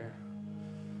perfectionism here.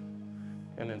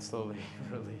 And then slowly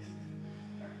release.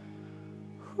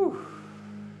 Whew.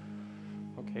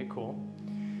 Okay, cool.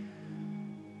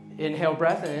 Inhale,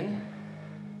 breath in.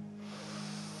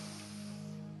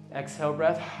 Exhale,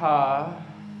 breath, ha.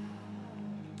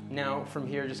 Now from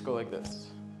here, just go like this.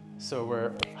 So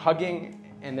we're hugging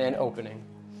and then opening.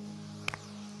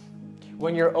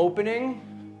 When you're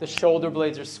opening, the shoulder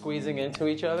blades are squeezing into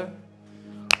each other.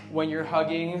 When you're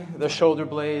hugging, the shoulder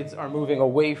blades are moving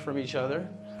away from each other.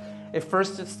 At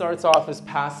first, it starts off as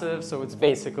passive, so it's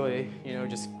basically,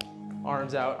 just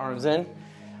arms out, arms in.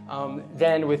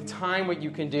 Then with time, what you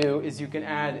can do is you can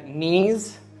add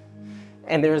knees,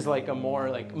 and there's like a more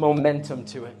like momentum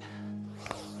to it.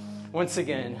 Once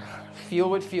again, feel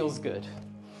what feels good.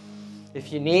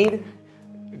 If you need,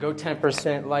 go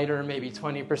 10% lighter, maybe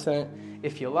 20%.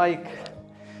 If you like,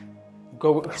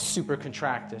 go super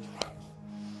contracted.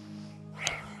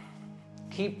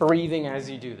 Keep breathing as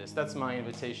you do this. That's my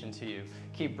invitation to you.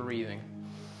 Keep breathing.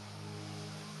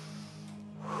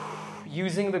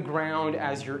 Using the ground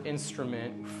as your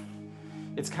instrument.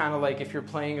 It's kind of like if you're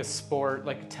playing a sport,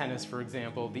 like tennis, for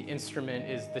example, the instrument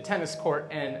is the tennis court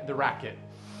and the racket.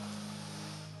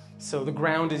 So the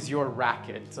ground is your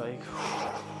racket. It's like,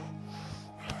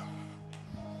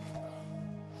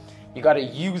 you got to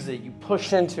use it. You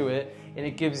push into it, and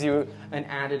it gives you an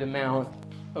added amount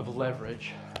of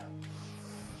leverage.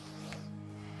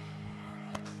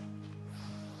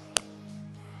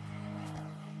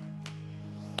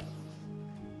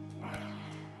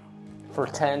 For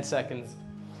 10 seconds.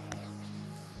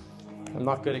 I'm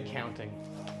not good at counting,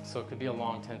 so it could be a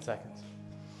long 10 seconds.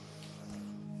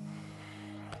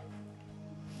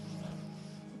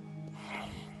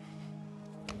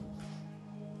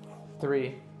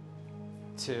 3,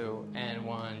 2, and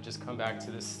 1. Just come back to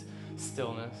this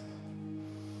stillness.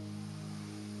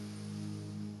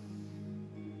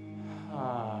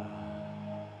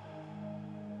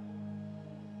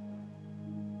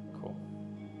 Cool.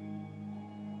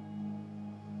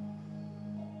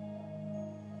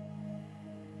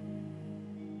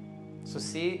 So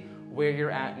see where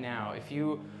you're at now. If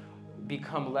you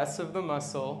become less of the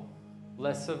muscle,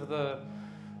 less of the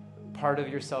part of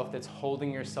yourself that's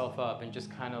holding yourself up, and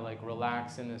just kind of like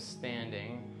relax in this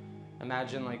standing.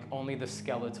 Imagine like only the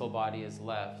skeletal body is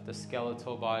left. The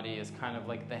skeletal body is kind of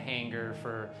like the hanger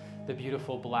for the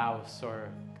beautiful blouse or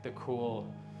the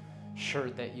cool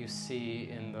shirt that you see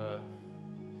in the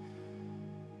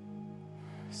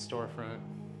storefront.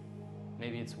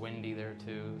 Maybe it's windy there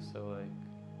too, so like,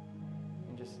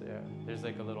 there's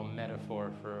like a little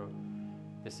metaphor for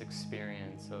this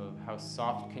experience of how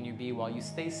soft can you be while you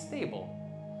stay stable.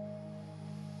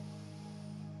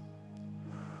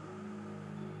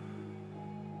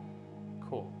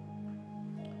 Cool.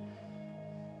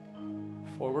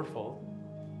 Forward fold,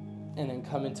 and then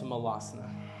come into Malasana.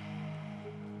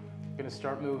 You're going to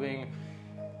start moving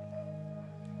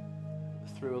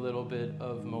through a little bit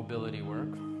of mobility work.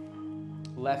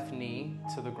 Left knee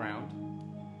to the ground.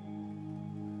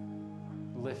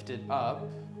 Lift it up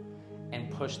and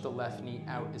push the left knee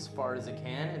out as far as it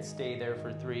can and stay there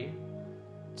for 3,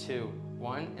 2,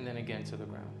 1, and then again to the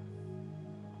ground.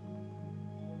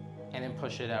 And then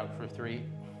push it out for 3,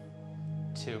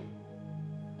 2,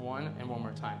 1, and one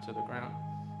more time to the ground.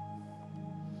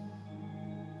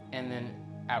 And then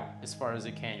out as far as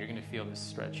it can. You're gonna feel this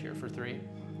stretch here for 3.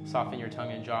 Soften your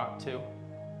tongue and jaw, 2,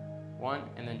 1,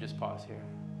 and then just pause here.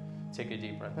 Take a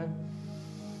deep breath in.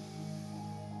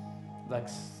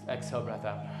 Exhale, breath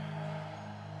out.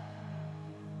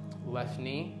 Right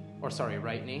knee,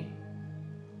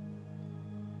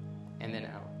 and then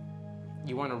out.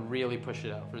 You wanna really push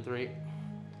it out for 3,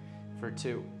 for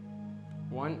 2,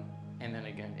 1, and then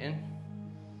again in,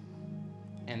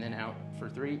 and then out for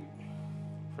 3,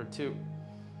 for 2,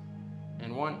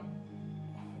 and 1,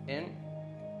 in,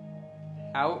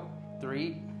 out,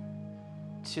 3,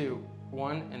 2,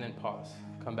 1, and then pause.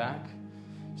 Come back.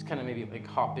 Just kind of maybe like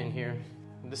hop in here.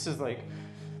 This is like,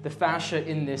 the fascia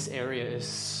in this area is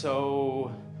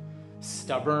so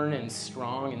stubborn and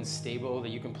strong and stable that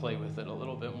you can play with it a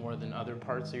little bit more than other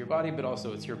parts of your body, but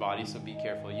also it's your body, so be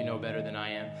careful. You know better than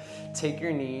I am. Take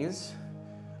your knees.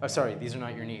 Oh, sorry, these are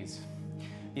not your knees.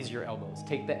 These are your elbows.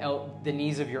 Take the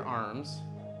knees of your arms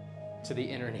to the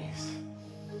inner knees.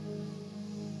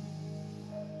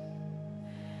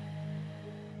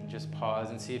 Just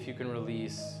pause and see if you can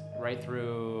release right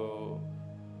through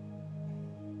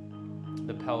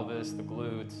the pelvis, the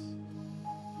glutes,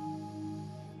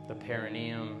 the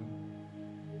perineum.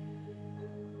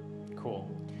 Cool.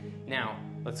 Now,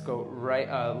 let's go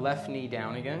left knee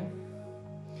down again.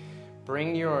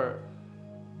 Bring your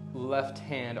left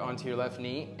hand onto your left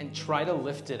knee and try to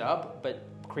lift it up, but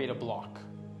create a block.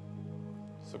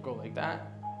 So go like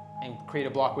that and create a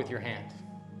block with your hand.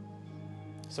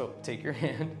 So take your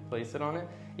hand, place it on it,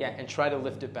 yeah, and try to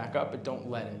lift it back up, but don't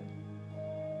let it.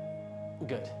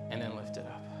 Good, and then lift it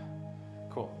up.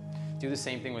 Cool. Do the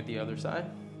same thing with the other side.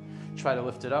 Try to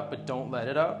lift it up, but don't let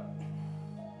it up.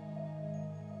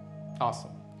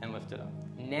 Awesome, and lift it up.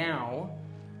 Now,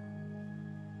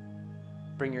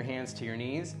 bring your hands to your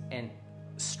knees and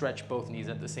stretch both knees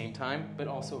at the same time, but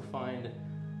also find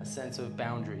a sense of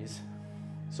boundaries.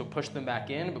 So push them back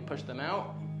in, but push them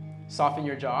out. Soften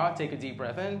your jaw, take a deep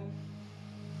breath in.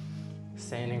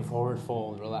 Standing forward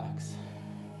fold, relax.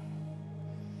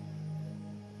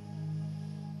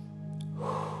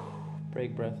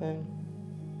 Break breath in.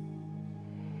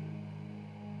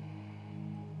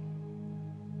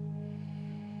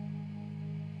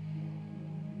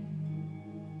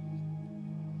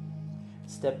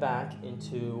 Step back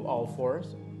into all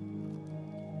fours.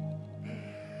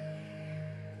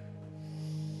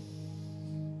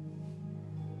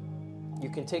 You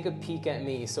can take a peek at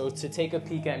me. So to take a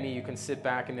peek at me, you can sit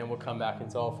back and then we'll come back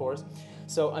into all fours.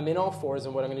 So I'm in all fours,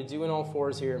 and what I'm going to do in all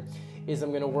fours here is I'm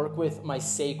going to work with my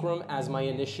sacrum as my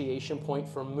initiation point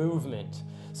for movement.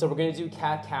 So we're going to do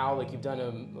cat-cow like you've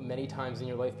done many times in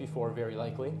your life before, very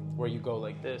likely, where you go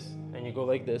like this and you go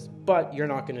like this, but you're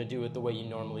not going to do it the way you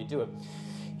normally do it.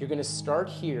 You're going to start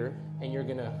here and you're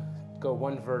going to go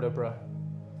one vertebra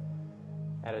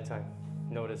at a time.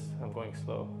 Notice I'm going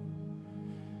slow.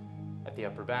 At the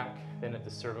upper back, then at the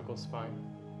cervical spine.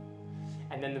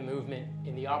 And then the movement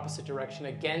in the opposite direction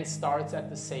again starts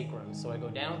at the sacrum. So I go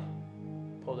down,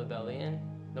 pull the belly in.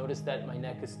 Notice that my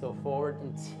neck is still forward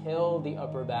until the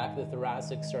upper back, the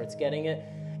thoracic, starts getting it.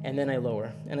 And then I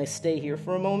lower. And I stay here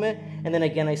for a moment. And then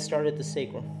again, I start at the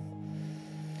sacrum.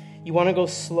 You want to go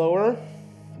slower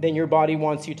than your body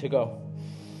wants you to go,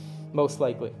 most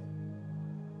likely.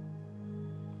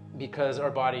 Because our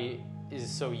body is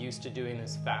so used to doing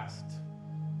this fast.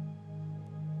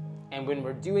 And when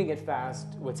we're doing it fast,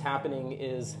 what's happening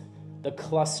is the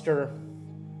cluster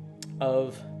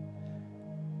of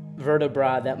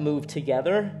vertebrae that move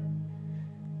together,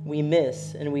 we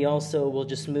miss, and we also will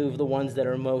just move the ones that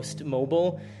are most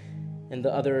mobile, and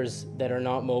the others that are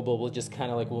not mobile, we'll just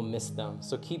kind of like, we'll miss them.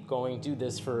 So keep going, do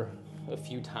this for a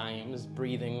few times,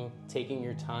 breathing, taking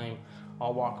your time.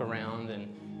 I'll walk around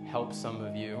and help some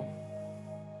of you.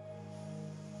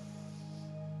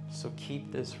 So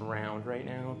keep this round right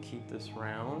now, keep this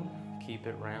round, keep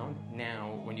it round.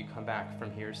 Now, when you come back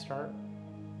from here, start,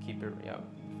 keep it, yep,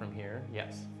 from here,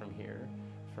 yes, from here,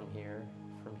 from here,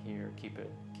 from here, keep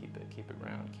it round, keep it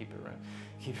round,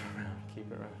 keep it round, keep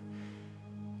it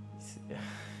round.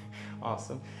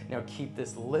 Awesome. Now keep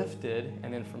this lifted,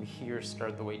 and then from here,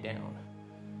 start the way down.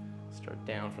 Start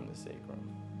down from the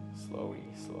sacrum, slowly,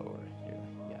 slower, here,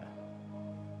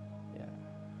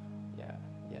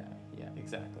 yeah,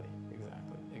 exactly.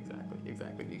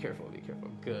 Be careful.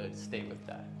 Good, stay with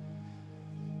that.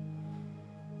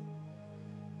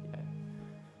 Yeah,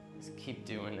 just keep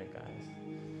doing it, guys.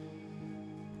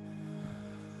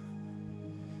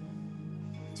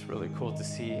 It's really cool to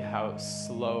see how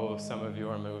slow some of you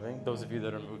are moving. Those of you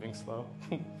that are moving slow.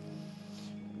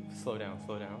 Slow down,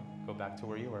 slow down. Go back to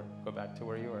where you were. Go back to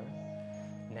where you were.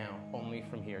 Now, only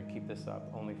from here. Keep this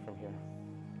up. Only from here.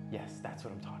 Yes, that's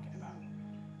what I'm talking about.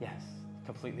 Yes,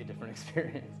 completely different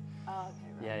experience. Oh,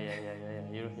 okay.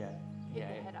 Right.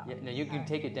 Yeah. Now you can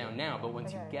take it down now, but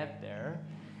once you get there,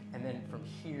 and then from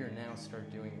here now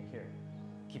start doing it here.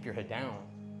 Keep your head down.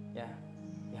 Yeah.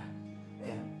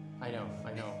 I know.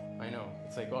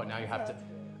 It's like, oh, now you have to.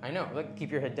 I know. Look,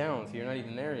 keep your head down, so you're not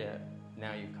even there yet.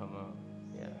 Now you come up.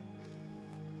 Yeah.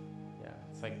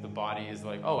 It's like the body is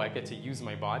like, oh, I get to use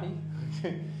my body.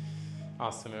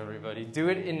 Awesome, everybody. Do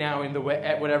it now in the way,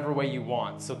 at whatever way you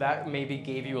want. So that maybe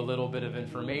gave you a little bit of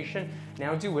information.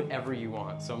 Now do whatever you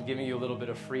want. So I'm giving you a little bit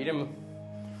of freedom.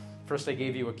 First I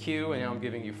gave you a cue, and now I'm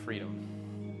giving you freedom.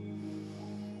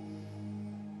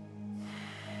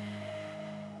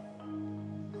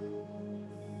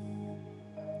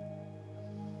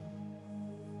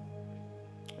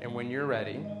 And when you're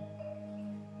ready,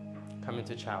 come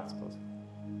into child's pose.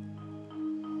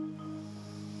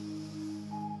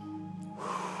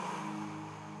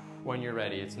 When you're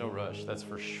ready, it's no rush, that's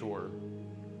for sure.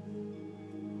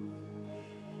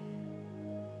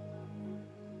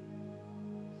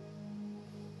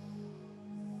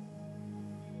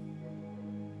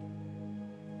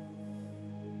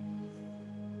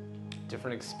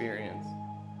 Different experience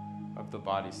of the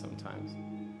body sometimes.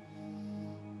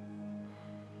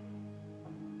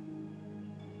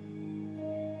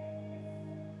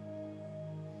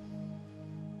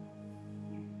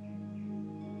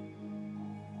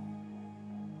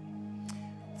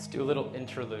 Let's do a little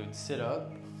interlude. Sit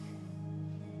up.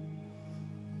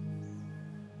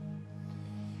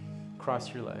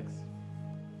 Cross your legs.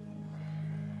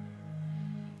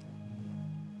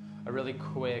 A really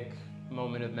quick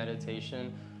moment of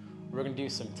meditation. We're going to do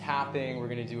some tapping. We're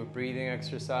going to do a breathing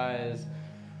exercise.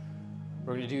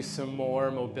 We're going to do some more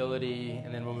mobility,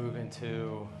 and then we'll move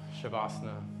into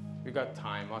Shavasana. We've got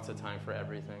time, lots of time for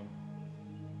everything.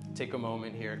 Take a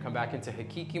moment here. Come back into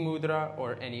Hakiki Mudra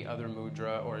or any other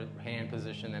mudra or hand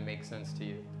position that makes sense to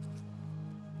you.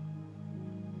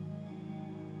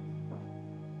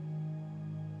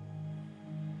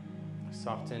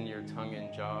 Soften your tongue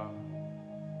and jaw.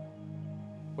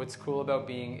 What's cool about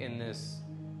being in this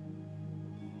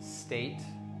state,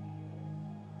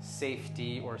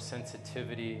 safety or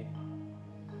sensitivity,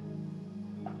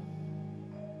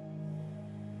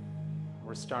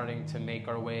 we're starting to make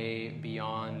our way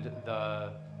beyond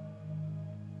the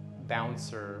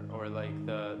bouncer or like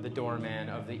the doorman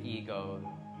of the ego.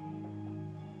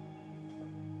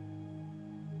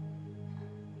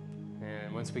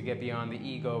 And once we get beyond the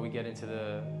ego, we get into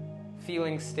the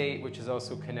feeling state, which is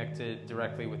also connected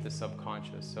directly with the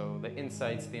subconscious. So the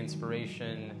insights, the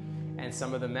inspiration, and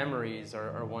some of the memories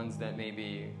are ones that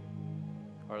maybe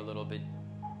are a little bit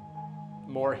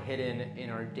more hidden in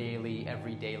our daily,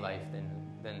 everyday life than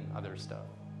other stuff.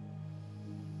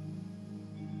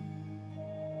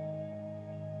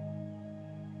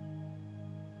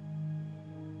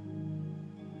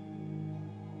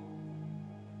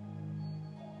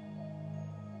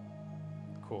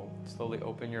 Cool. Slowly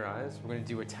open your eyes. We're going to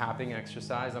do a tapping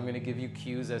exercise. I'm going to give you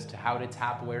cues as to how to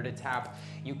tap, where to tap.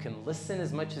 You can listen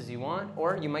as much as you want,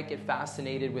 or you might get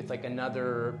fascinated with like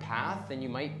another path, and you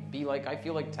might be like, I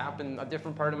feel like tapping a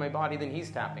different part of my body than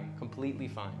he's tapping. Completely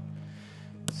fine.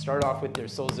 Start off with the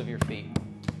soles of your feet.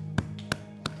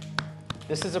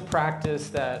 This is a practice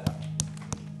that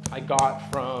I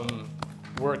got from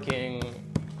working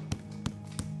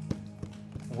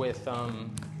with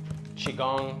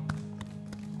Qigong.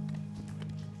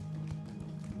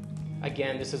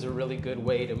 Again, this is a really good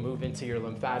way to move into your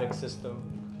lymphatic system.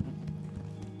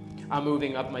 I'm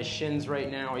moving up my shins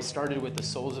right now. I started with the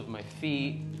soles of my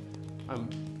feet. I'm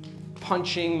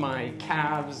punching my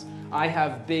calves. I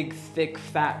have big, thick,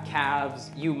 fat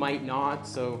calves. You might not,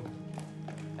 so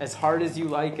as hard as you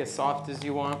like, as soft as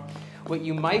you want. What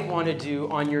you might want to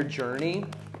do on your journey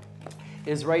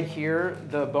is right here,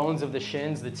 the bones of the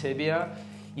shins, the tibia,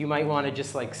 you might want to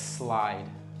just like slide.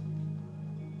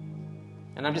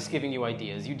 And I'm just giving you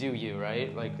ideas. You do you,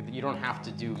 right? Like, you don't have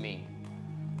to do me.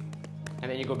 And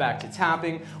then you go back to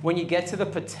tapping. When you get to the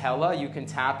patella, you can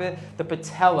tap it. The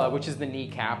patella, which is the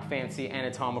kneecap, fancy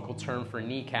anatomical term for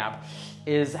kneecap,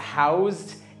 is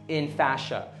housed in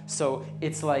fascia. So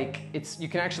it's like, you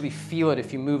can actually feel it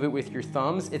if you move it with your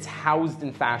thumbs. It's housed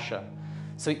in fascia.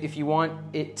 So if you want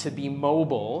it to be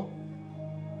mobile,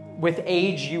 with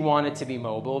age, you want it to be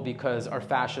mobile because our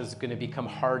fascia is going to become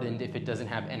hardened if it doesn't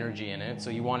have energy in it.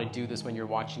 So you want to do this when you're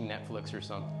watching Netflix or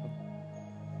something,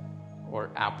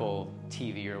 or Apple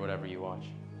TV or whatever you watch.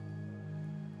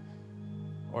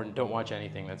 Or don't watch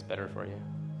anything, that's better for you.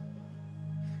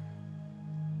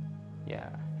 Yeah,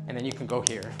 and then you can go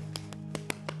here.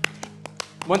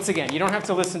 Once again, you don't have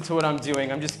to listen to what I'm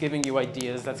doing. I'm just giving you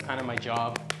ideas. That's kind of my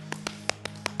job,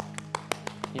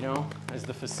 you know, as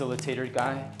the facilitator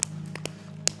guy.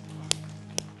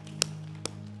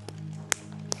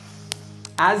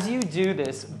 As you do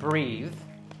this, breathe.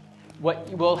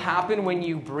 What will happen when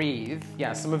you breathe,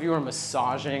 yeah, some of you are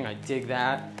massaging, I dig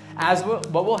that.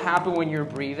 What will happen when you're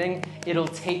breathing, it'll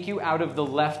take you out of the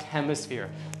left hemisphere.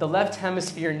 The left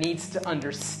hemisphere needs to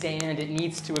understand, it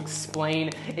needs to explain,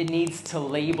 it needs to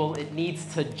label, it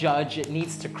needs to judge, it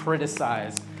needs to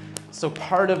criticize. So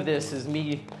part of this is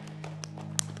me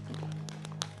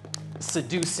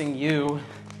seducing you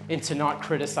into not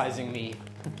criticizing me.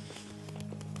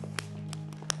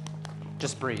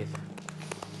 Just breathe.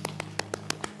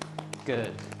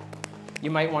 Good. You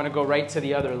might want to go right to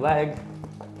the other leg.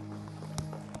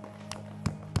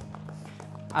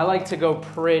 I like to go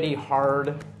pretty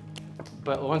hard,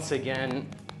 but once again,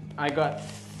 I got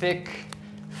thick,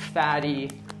 fatty,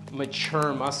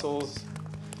 mature muscles.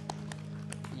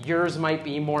 Yours might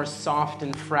be more soft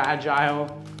and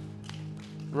fragile.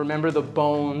 Remember the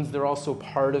bones, they're also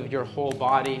part of your whole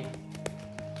body.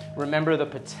 Remember the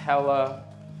patella.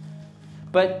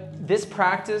 But this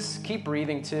practice, keep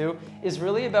breathing too, is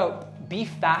really about be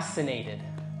fascinated.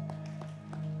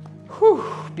 Whew,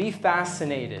 be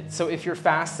fascinated. So if you're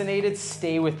fascinated,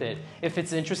 stay with it. If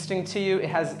it's interesting to you,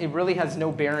 it really has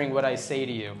no bearing what I say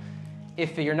to you.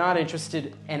 If you're not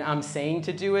interested and I'm saying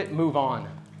to do it, move on.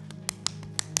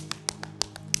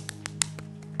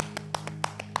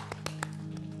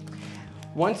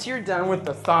 Once you're done with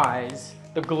the thighs,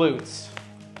 the glutes,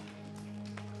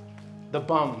 the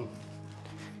bum,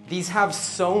 these have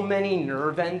so many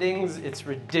nerve endings, it's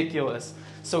ridiculous.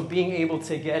 So being able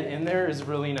to get in there is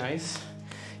really nice.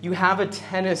 You have a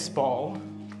tennis ball.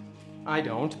 I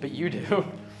don't, but you do.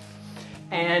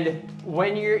 And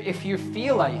if you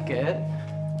feel like it,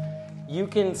 you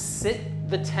can sit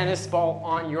the tennis ball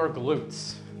on your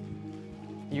glutes.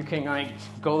 You can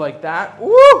go like that.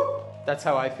 Woo! That's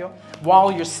how I feel.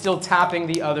 While you're still tapping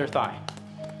the other thigh.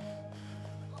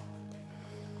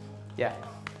 Yeah.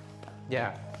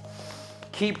 Yeah.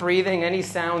 Keep breathing. Any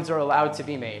sounds are allowed to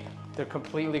be made. They're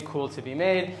completely cool to be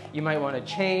made. You might want to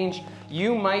change.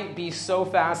 You might be so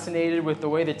fascinated with the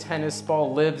way the tennis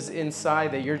ball lives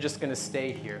inside that you're just going to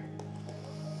stay here.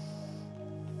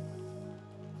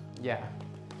 Yeah.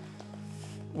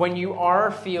 When you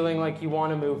are feeling like you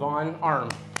want to move on, arm.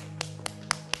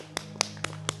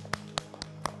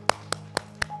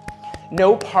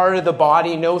 No part of the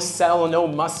body, no cell, no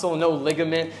muscle, no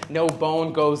ligament, no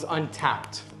bone goes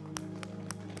untapped.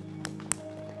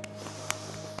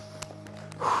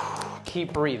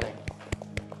 Keep breathing.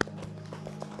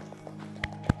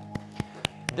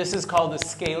 This is called the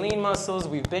scalene muscles.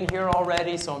 We've been here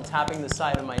already, so I'm tapping the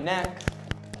side of my neck.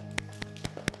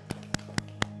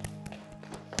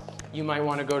 You might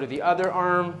want to go to the other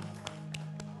arm.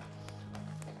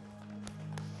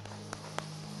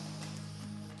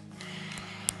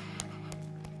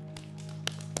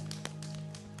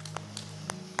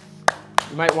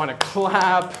 You might want to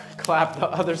clap the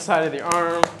other side of the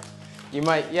arm. You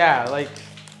might, yeah, like,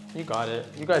 you got it.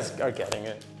 You guys are getting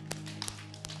it.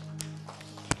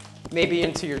 Maybe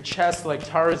into your chest like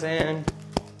Tarzan.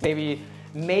 Maybe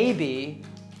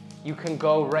you can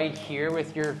go right here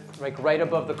with your, like right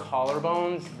above the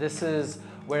collarbones. This is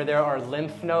where there are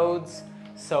lymph nodes.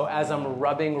 So as I'm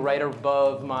rubbing right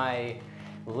above my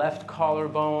left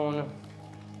collarbone,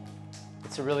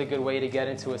 it's a really good way to get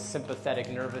into a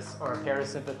sympathetic nervous or a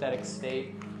parasympathetic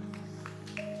state.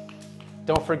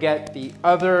 Don't forget the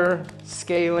other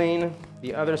scalene,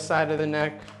 the other side of the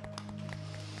neck.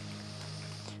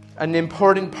 An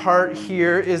important part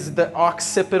here is the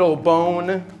occipital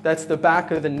bone. That's the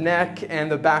back of the neck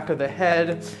and the back of the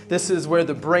head. This is where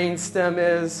the brainstem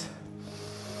is.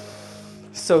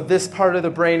 So this part of the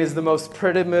brain is the most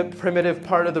primitive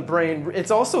part of the brain.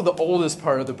 It's also the oldest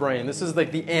part of the brain. This is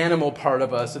like the animal part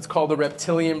of us. It's called the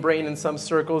reptilian brain in some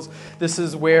circles. This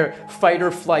is where fight or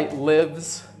flight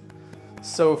lives.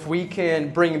 So if we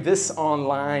can bring this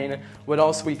online, what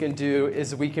else we can do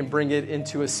is we can bring it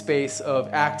into a space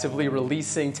of actively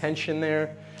releasing tension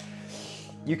there.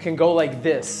 You can go like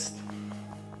this.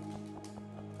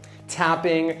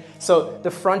 Tapping. So the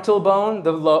frontal bone,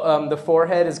 the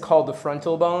forehead is called the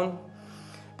frontal bone.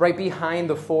 Right behind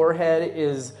the forehead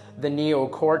is the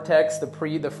neocortex,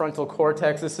 the frontal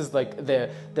cortex. This is like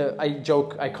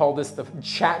I call this the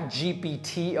chat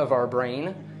GPT of our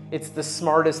brain. It's the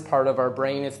smartest part of our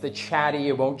brain. It's the chatty,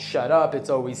 it won't shut up. It's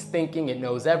always thinking, it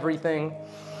knows everything.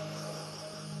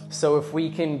 So if we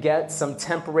can get some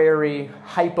temporary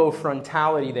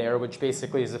hypofrontality there, which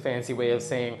basically is a fancy way of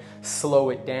saying slow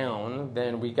it down,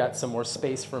 then we got some more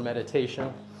space for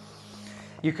meditation.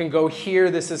 You can go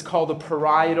here. This is called the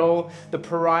parietal. The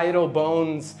parietal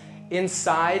bones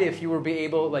inside, if you were be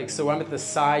able, like, so I'm at the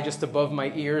side just above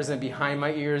my ears and behind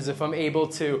my ears. If I'm able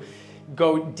to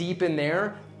go deep in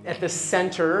there, at the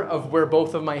center of where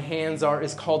both of my hands are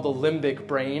is called the limbic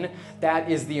brain. That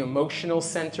is the emotional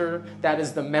center. That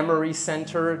is the memory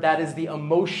center. That is the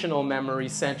emotional memory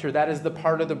center. That is the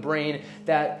part of the brain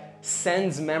that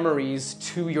sends memories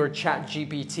to your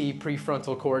ChatGPT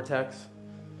prefrontal cortex.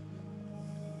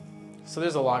 So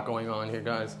there's a lot going on here,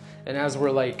 guys. And as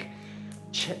we're like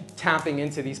tapping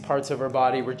into these parts of our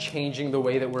body, we're changing the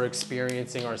way that we're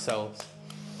experiencing ourselves.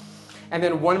 And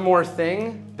then one more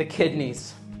thing, the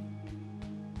kidneys.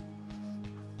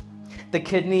 The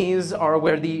kidneys are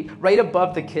where right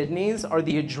above the kidneys are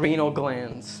the adrenal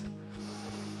glands.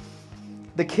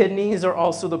 The kidneys are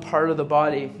also the part of the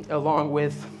body, along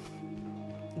with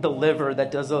the liver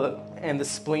and the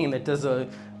spleen that does a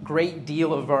great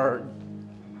deal of our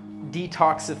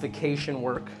detoxification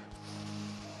work.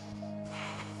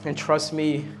 And trust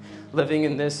me, living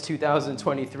in this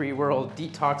 2023 world,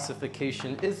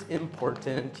 detoxification is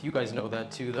important. You guys know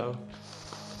that too, though.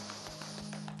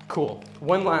 Cool.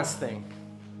 One last thing.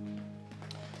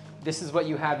 This is what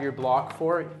you have your block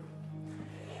for.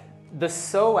 The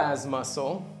psoas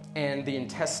muscle and the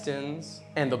intestines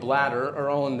and the bladder are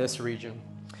all in this region.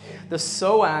 The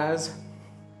psoas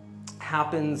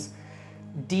happens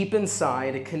deep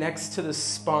inside. It connects to the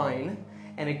spine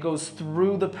and it goes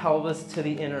through the pelvis to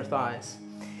the inner thighs.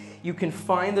 You can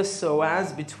find the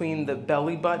psoas between the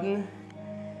belly button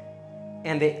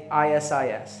and the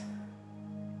ISIS.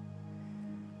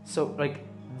 So like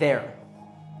there,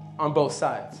 on both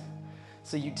sides.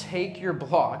 So you take your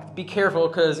block, be careful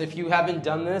because if you haven't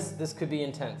done this, this could be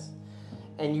intense.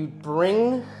 And you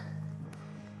bring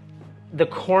the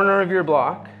corner of your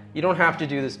block, you don't have to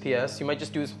do this PS, you might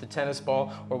just do this with a tennis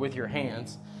ball or with your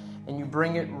hands, and you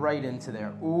bring it right into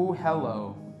there. Ooh,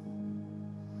 hello.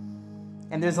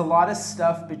 And there's a lot of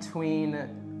stuff between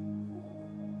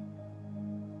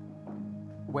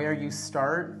where you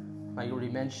start. I already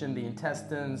mentioned the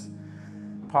intestines,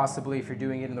 possibly if you're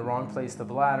doing it in the wrong place, the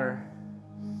bladder.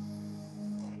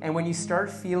 And when you start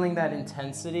feeling that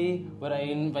intensity, what I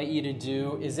invite you to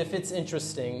do is if it's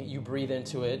interesting, you breathe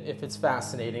into it. If it's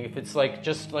fascinating, if it's like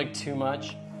just like too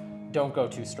much, don't go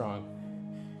too strong.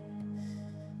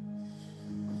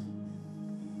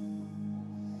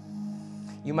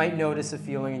 You might notice a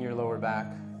feeling in your lower back.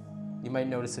 You might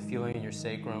notice a feeling in your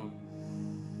sacrum.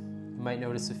 You might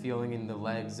notice a feeling in the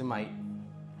legs. It might,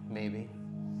 maybe.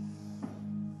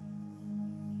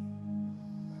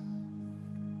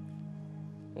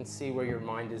 And see where your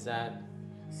mind is at.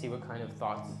 See what kind of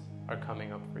thoughts are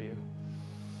coming up for you.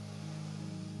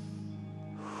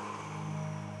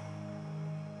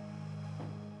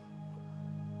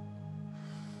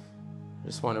 I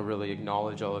just want to really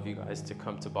acknowledge all of you guys to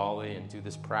come to Bali and do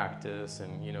this practice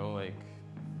and, you know, like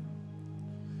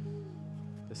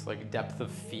this like depth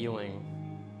of feeling.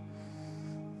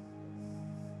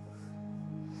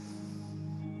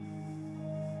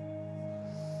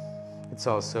 It's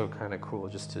also kind of cool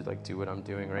just to like do what I'm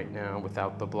doing right now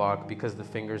without the block because the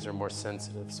fingers are more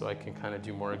sensitive, so I can kind of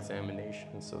do more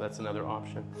examination. So that's another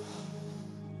option.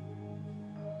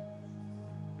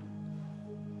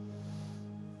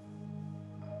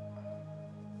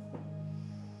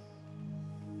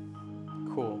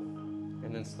 Cool.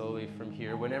 And then slowly from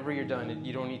here, whenever you're done,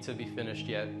 you don't need to be finished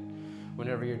yet.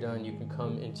 Whenever you're done, you can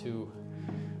come into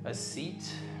a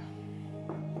seat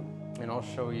and I'll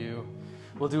show you.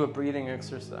 We'll do a breathing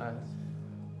exercise.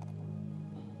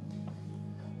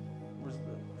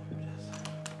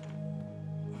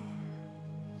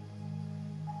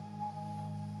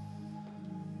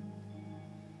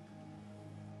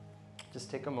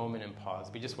 Just take a moment and pause.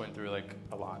 We just went through like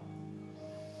a lot.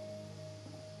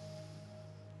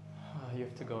 You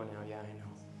have to go now. Yeah, I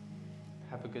know.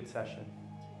 Have a good session.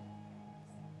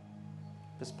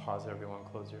 Just pause, everyone.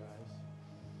 Close your eyes.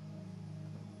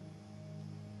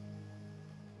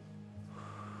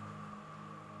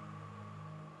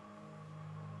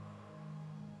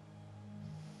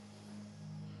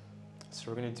 So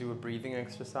we're going to do a breathing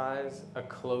exercise, a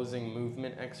closing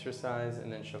movement exercise,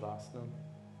 and then Shavasana.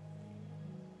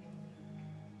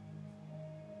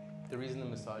 The reason the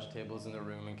massage table is in the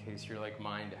room, in case your like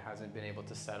mind hasn't been able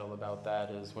to settle about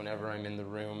that, is whenever I'm in the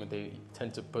room, they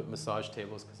tend to put massage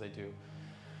tables because I do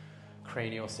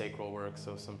cranial sacral work,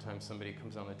 so sometimes somebody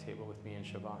comes on the table with me in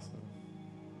Shavasana.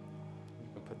 You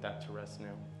can put that to rest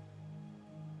now.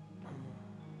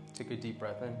 Take a deep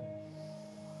breath in.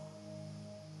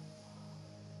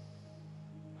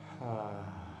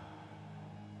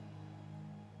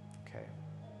 Okay.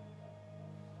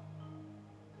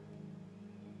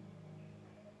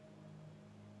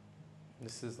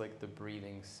 This is like the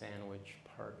breathing sandwich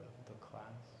part of the class.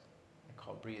 I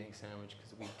call it breathing sandwich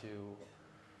because we do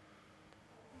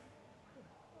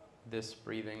this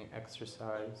breathing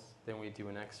exercise, then we do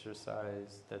an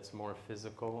exercise that's more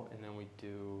physical, and then we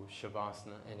do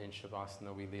Shavasana, and in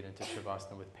Shavasana we lead into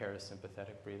Shavasana with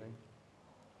parasympathetic breathing.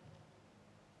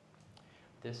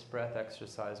 This breath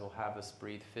exercise will have us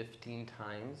breathe 15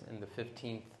 times, and the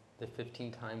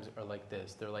 15 times are like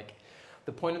this. They're like,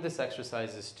 the point of this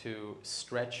exercise is to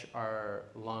stretch our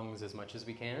lungs as much as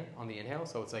we can on the inhale,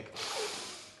 so it's like,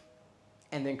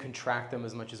 and then contract them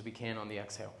as much as we can on the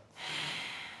exhale.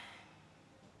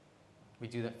 We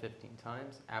do that 15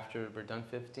 times. After we're done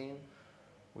 15,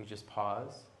 we just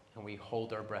pause and we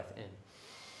hold our breath in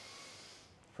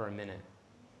for a minute.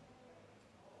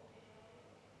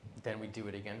 Then we do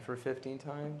it again for 15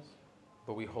 times,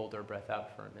 but we hold our breath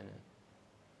out for a minute.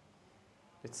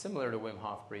 It's similar to Wim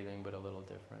Hof breathing, but a little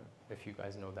different, if you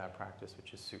guys know that practice,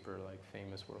 which is super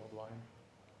famous worldwide.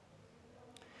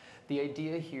 The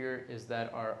idea here is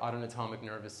that our autonomic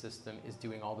nervous system is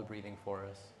doing all the breathing for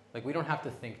us. We don't have to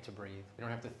think to breathe. We don't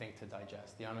have to think to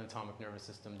digest. The autonomic nervous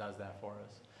system does that for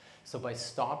us. So by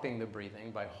stopping the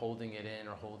breathing, by holding it in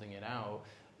or holding it out,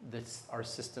 our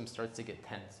system starts to get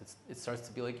tense. It starts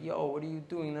to be like, yo, what are you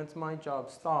doing? That's my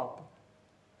job. Stop.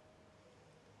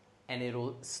 And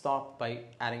it'll stop by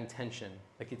adding tension.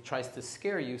 It tries to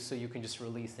scare you so you can just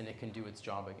release and it can do its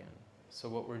job again. So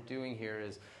what we're doing here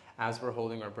is, as we're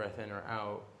holding our breath in or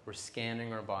out, we're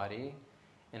scanning our body,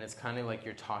 and it's kind of like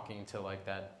you're talking to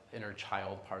that inner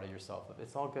child part of yourself.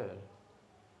 It's all good.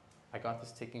 I got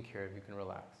this taken care of. You can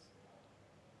relax.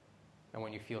 And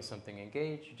when you feel something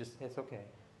engage, it's okay.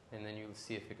 And then you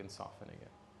see if it can soften again.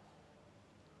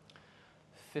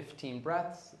 15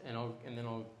 breaths, and then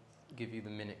I'll give you the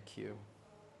minute cue.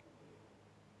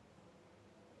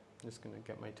 I'm just going to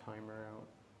get my timer out.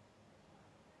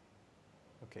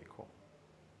 Okay, cool.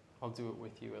 I'll do it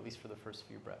with you, at least for the first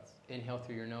few breaths. Inhale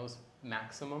through your nose,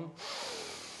 maximum.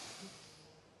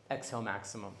 Exhale,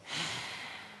 maximum.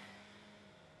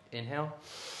 Inhale.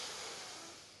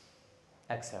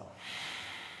 Exhale.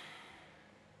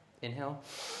 Inhale.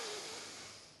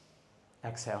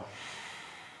 Exhale.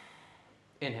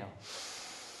 Inhale.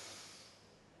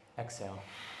 Exhale.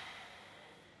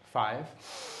 5.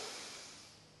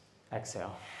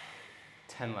 Exhale.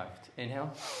 10 left.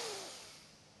 Inhale.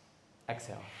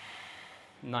 Exhale.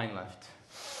 9 left.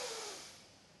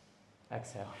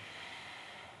 Exhale.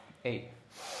 8.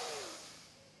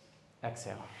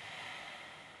 Exhale.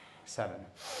 7.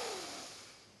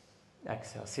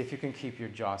 Exhale. See if you can keep your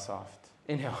jaw soft.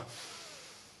 Inhale.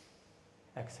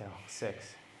 Exhale.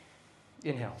 6.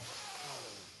 Inhale.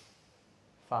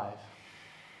 5.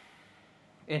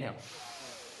 Inhale.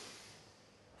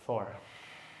 4.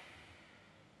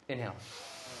 Inhale.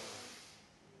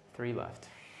 3 left.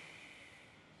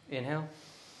 Inhale.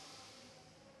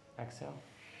 Exhale.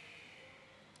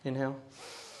 Inhale.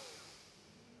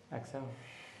 Exhale.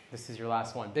 This is your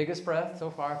last one. Biggest breath so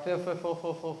far. Full.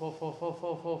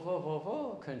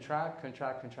 Contract,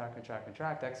 contract, contract, contract,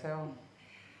 contract. Exhale.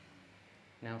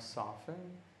 Now soften.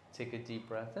 Take a deep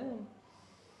breath in.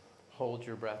 Hold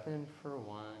your breath in for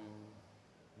 1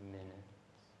 minute.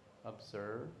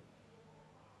 Observe.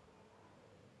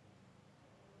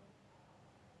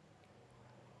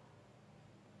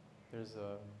 There's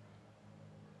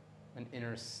an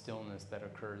inner stillness that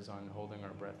occurs on holding our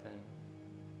breath in.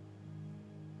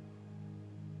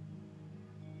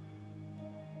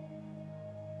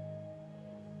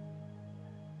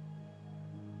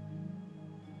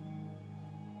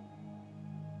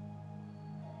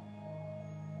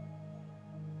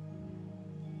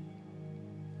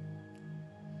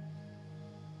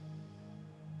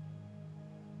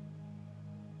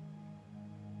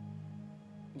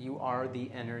 You are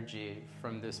the energy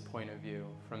from this point of view,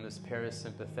 from this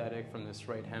parasympathetic, from this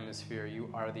right hemisphere. You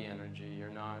are the energy. You're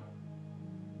not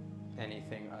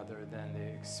anything other than the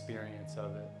experience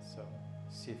of it. So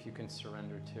see if you can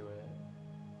surrender to it.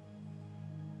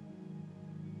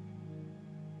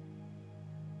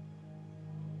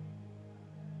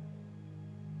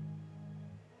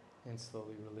 And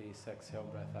slowly release, exhale,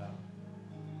 breath out.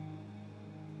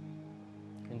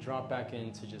 And drop back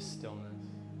into just stillness.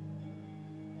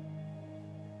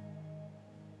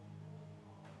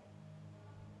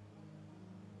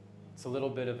 It's a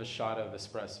little bit of a shot of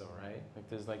espresso, right?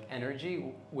 There's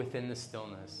energy within the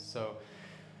stillness. So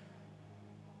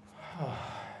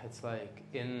it's like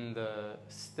in the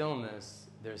stillness,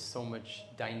 there's so much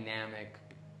dynamic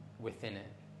within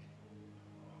it.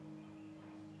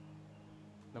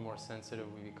 The more sensitive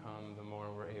we become, the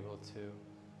more we're able to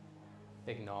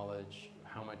acknowledge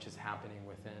how much is happening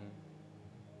within.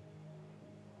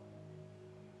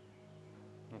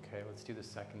 Okay, let's do the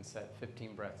second set.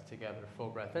 15 breaths together. Full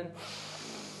breath in.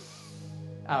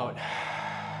 Out.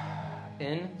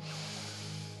 In.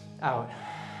 Out.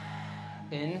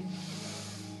 In.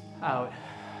 Out.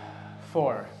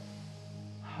 4.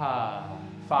 Ha.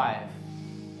 5.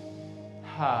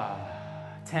 Ha.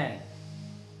 10.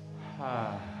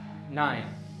 Ha. 9.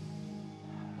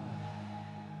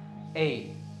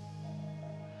 8.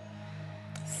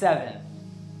 7.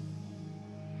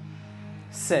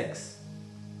 6.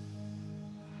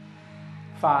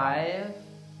 5.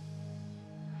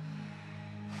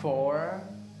 4.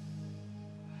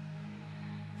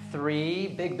 3.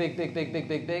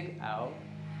 Big. Out.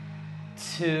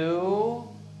 2.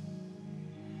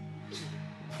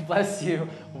 Bless you.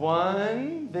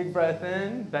 1. Big breath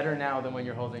in. Better now than when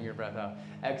you're holding your breath out.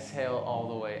 Exhale all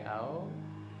the way out.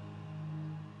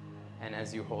 And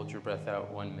as you hold your breath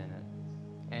out, 1 minute.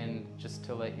 And just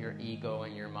to let your ego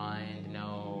and your mind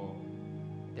know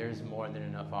there's more than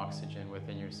enough oxygen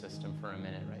within your system for a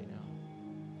minute right now.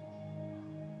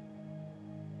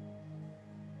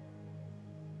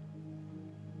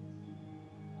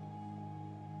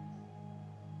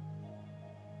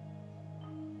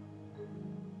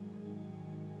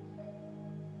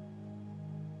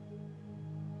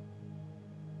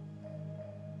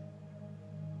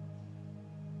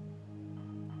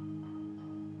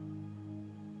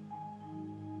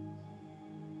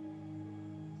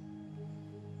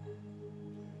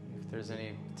 If there's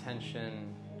any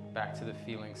tension, back to the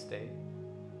feeling state.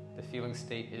 The feeling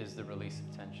state is the release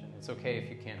of tension. It's okay if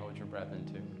you can't hold your breath in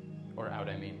too, or out,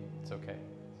 I mean. It's okay.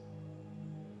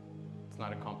 It's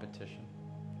not a competition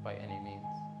by any means.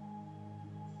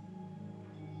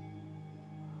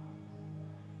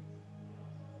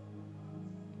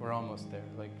 We're almost there,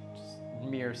 like just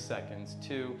mere seconds.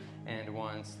 2 and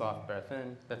 1, soft breath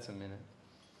in. That's a minute.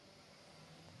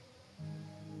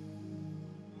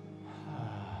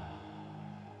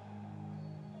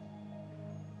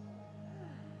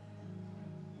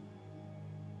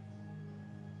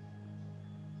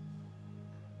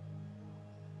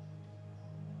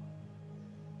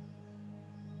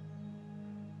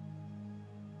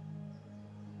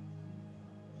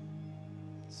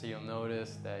 So you'll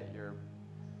notice that you're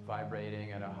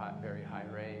vibrating at a very high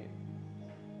rate.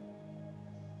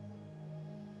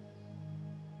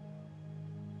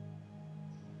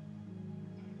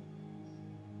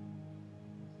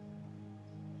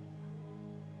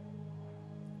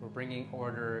 We're bringing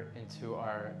order into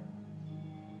our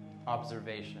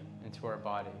observation, into our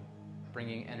body,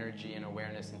 bringing energy and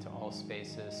awareness into all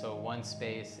spaces. So one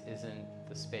space isn't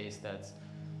the space that's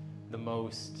the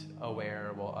most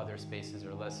aware, while other spaces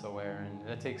are less aware, and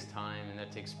that takes time, and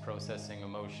that takes processing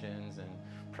emotions and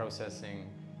processing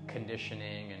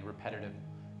conditioning and repetitive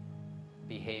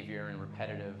behavior and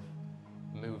repetitive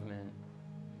movement,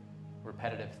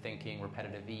 repetitive thinking,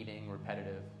 repetitive eating,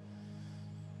 repetitive,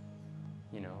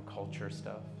 culture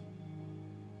stuff.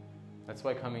 That's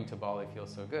why coming to Bali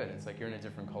feels so good. It's like you're in a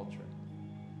different culture.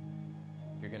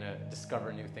 You're gonna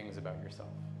discover new things about yourself.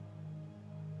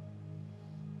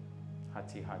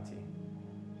 Hati.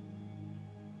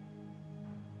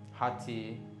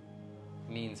 Hati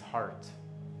means heart.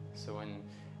 So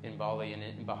in Bali and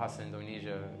in Bahasa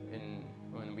Indonesia,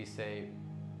 when we say,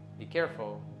 be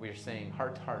careful, we're saying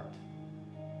heart.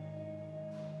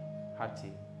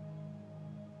 Hati.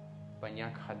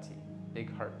 Banyak hati.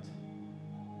 Big heart.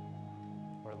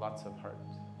 Or lots of heart.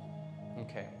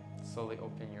 Okay, slowly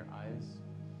open your eyes.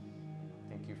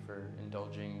 Thank you for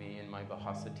indulging me in my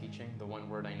Bahasa teaching, the one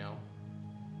word I know.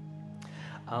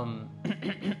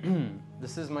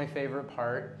 This is my favorite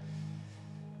part.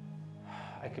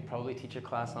 I could probably teach a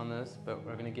class on this, but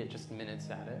we're going to get just minutes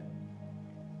at it.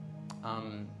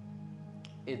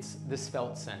 It's this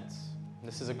felt sense.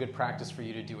 This is a good practice for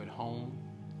you to do at home.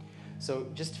 So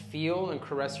just feel and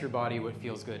caress your body what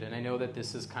feels good. And I know that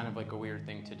this is kind of like a weird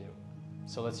thing to do.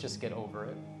 So let's just get over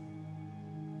it.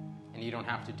 And you don't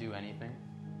have to do anything.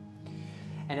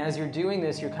 And as you're doing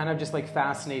this, you're kind of just like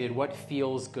fascinated. What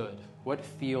feels good? What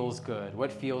feels good?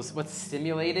 What's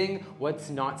stimulating? What's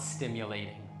not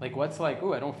stimulating? Like what's like,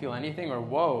 ooh, I don't feel anything, or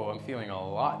whoa, I'm feeling a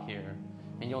lot here.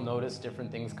 And you'll notice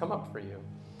different things come up for you.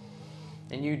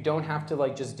 And you don't have to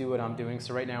like just do what I'm doing.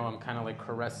 So right now I'm kind of like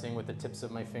caressing with the tips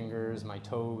of my fingers, my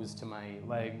toes to my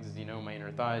legs, my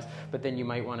inner thighs. But then you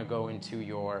might want to go into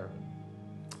your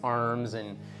arms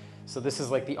and So this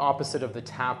is like the opposite of the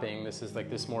tapping. This is like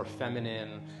this more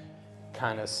feminine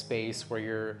kind of space where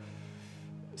you're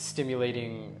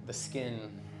stimulating the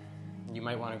skin. You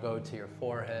might want to go to your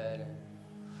forehead.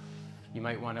 You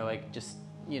might want to like just,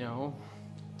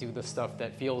 do the stuff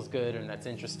that feels good and that's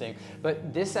interesting.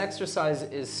 But this exercise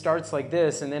starts like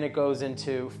this, and then it goes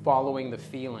into following the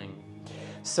feeling.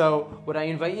 So what I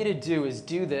invite you to do is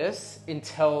do this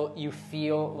until you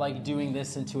feel like doing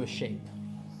this into a shape.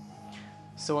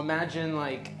 So imagine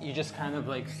like you just kind of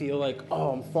like feel like,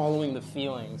 oh, I'm following the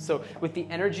feeling. So with the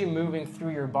energy moving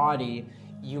through your body,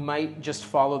 you might just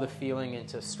follow the feeling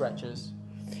into stretches.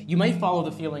 You might follow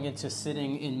the feeling into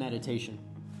sitting in meditation.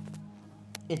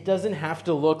 It doesn't have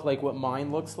to look like what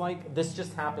mine looks like. This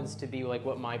just happens to be like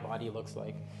what my body looks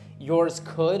like. Yours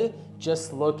could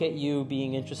just look at you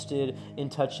being interested in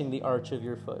touching the arch of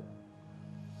your foot.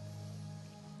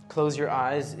 Close your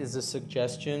eyes is a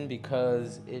suggestion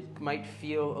because it might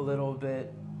feel a little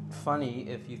bit funny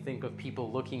if you think of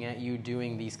people looking at you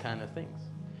doing these kind of things.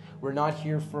 We're not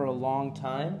here for a long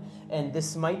time, and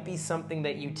this might be something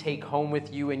that you take home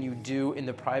with you and you do in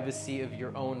the privacy of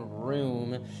your own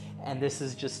room, and this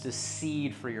is just a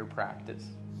seed for your practice.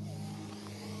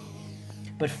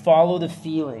 But follow the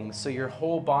feeling, so your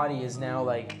whole body is now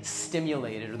like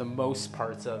stimulated, or the most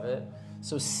parts of it.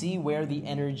 So see where the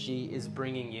energy is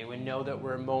bringing you, and know that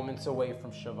we're moments away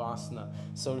from Shavasana.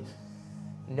 So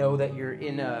know that you're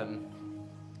in a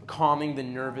calming the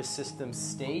nervous system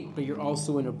state, but you're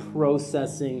also in a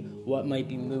processing what might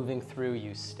be moving through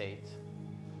you state.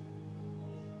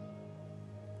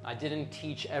 I didn't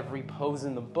teach every pose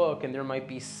in the book, and there might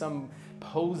be some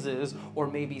poses or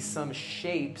maybe some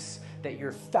shapes that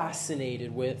you're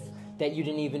fascinated with that you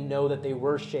didn't even know that they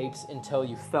were shapes until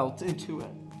you felt into it.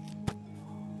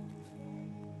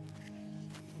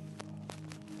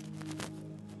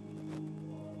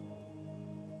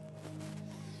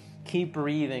 Keep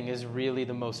breathing is really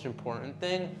the most important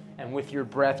thing, and with your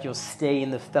breath you'll stay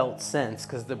in the felt sense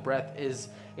because the breath is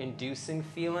inducing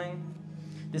feeling.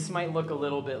 This might look a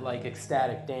little bit like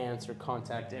ecstatic dance or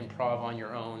contact improv on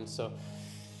your own, so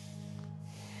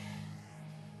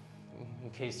in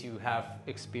case you have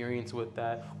experience with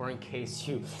that, or in case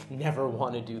you never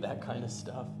want to do that kind of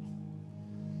stuff.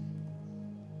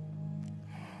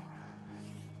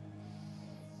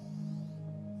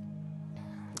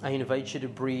 I invite you to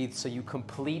breathe so you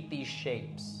complete these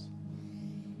shapes.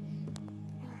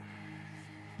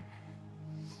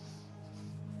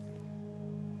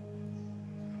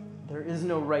 There is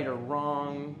no right or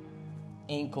wrong.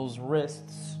 Ankles,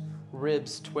 wrists,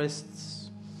 ribs, twists,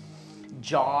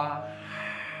 jaw,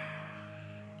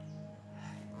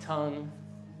 tongue.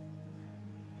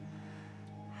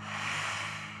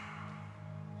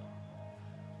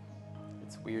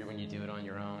 It's weird when you do it on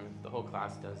your own. The whole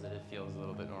class does it. It feels a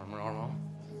little bit normal.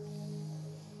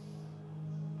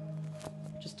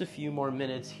 Just a few more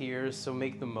minutes here, so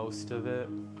make the most of it.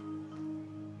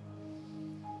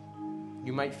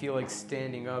 You might feel like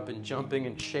standing up and jumping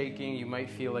and shaking. You might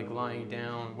feel like lying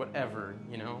down, whatever,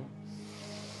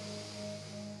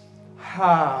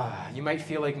 You might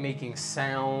feel like making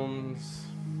sounds.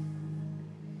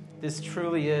 This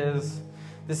truly is.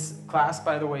 This class,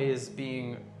 by the way, is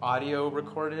being audio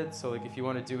recorded. So like if you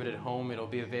want to do it at home, it'll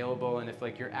be available. And if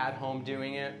like you're at home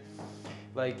doing it,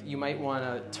 like you might want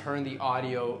to turn the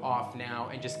audio off now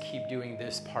and just keep doing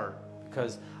this part.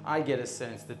 Because I get a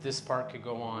sense that this part could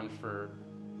go on for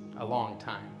a long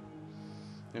time.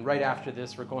 And right after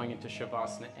this, we're going into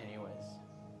Shavasana anyways.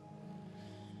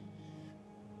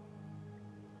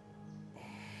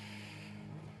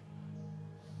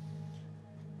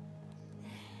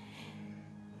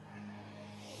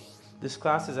 This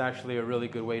class is actually a really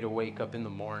good way to wake up in the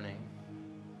morning.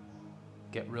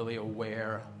 Get really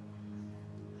aware.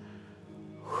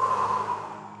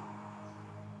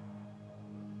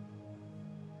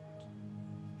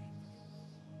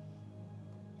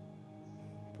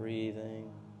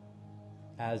 Breathing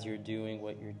as you're doing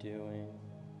what you're doing.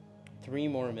 3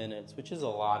 more minutes, which is a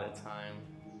lot of time,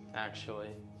 actually.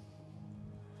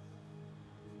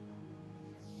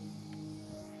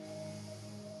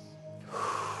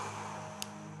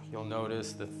 You'll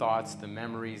notice the thoughts, the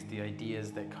memories, the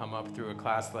ideas that come up through a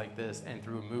class like this and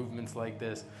through movements like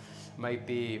this might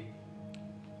be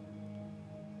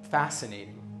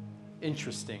fascinating,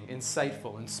 interesting,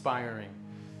 insightful, inspiring,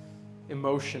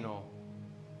 emotional.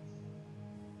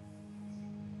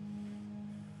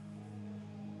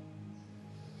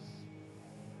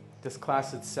 This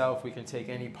class itself, we can take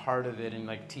any part of it and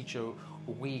like teach a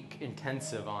week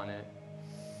intensive on it.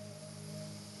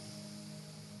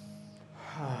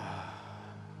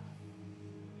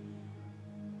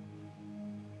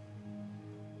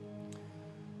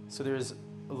 So there's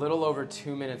a little over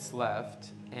 2 minutes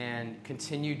left, and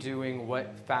continue doing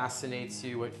what fascinates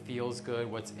you, what feels good,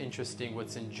 what's interesting,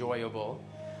 what's enjoyable.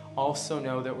 Also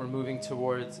know that we're moving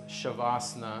towards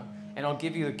Shavasana, and I'll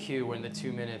give you the cue when the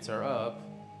 2 minutes are up.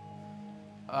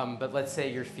 But let's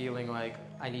say you're feeling like,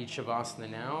 I need Shavasana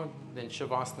now, then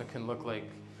Shavasana can look like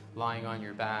lying on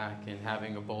your back and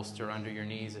having a bolster under your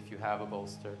knees if you have a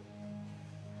bolster.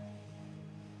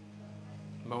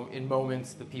 In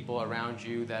moments, the people around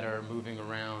you that are moving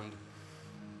around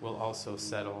will also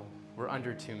settle. We're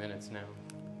under 2 minutes now.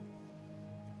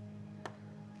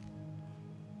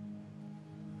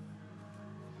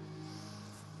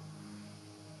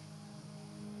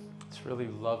 It's really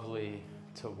lovely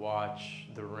to watch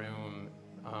the room.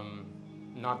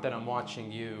 Not that I'm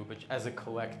watching you, but as a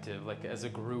collective, like as a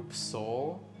group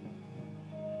soul.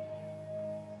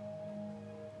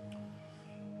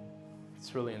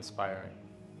 It's really inspiring.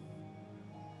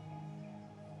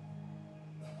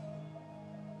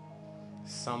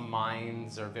 Some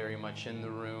minds are very much in the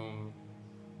room.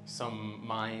 Some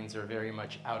minds are very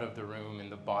much out of the room,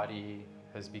 and the body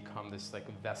has become this like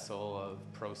vessel of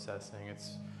processing.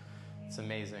 It's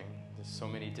amazing. There's so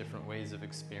many different ways of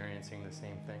experiencing the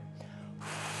same thing.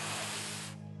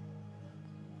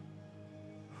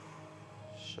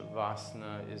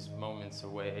 Shavasana is moments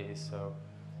away, so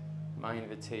my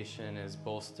invitation is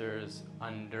bolsters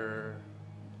under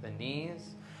the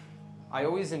knees. I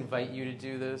always invite you to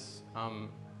do this,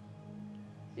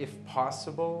 if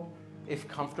possible, if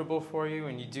comfortable for you,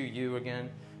 and you do you again,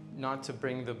 not to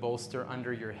bring the bolster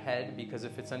under your head, because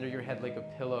if it's under your head like a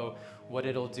pillow, what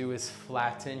it'll do is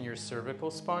flatten your cervical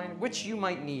spine, which you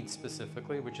might need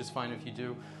specifically, which is fine if you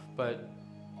do, but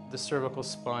the cervical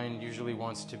spine usually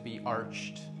wants to be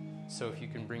arched. So if you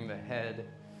can bring the head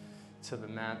to the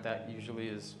mat, that usually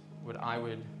is what I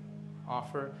would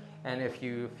offer. And if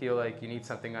you feel like you need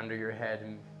something under your head,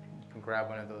 and you can grab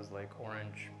one of those like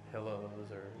orange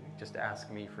pillows, or just ask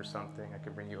me for something. I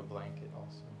could bring you a blanket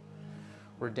also.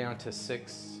 We're down to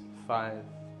 6, 5,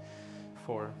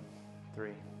 4,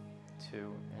 3,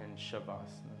 2, and Shavasana.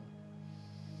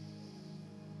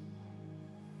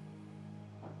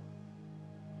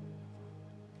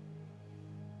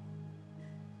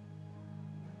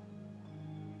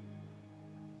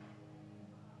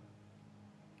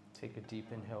 Take a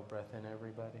deep inhale breath in,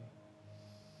 everybody.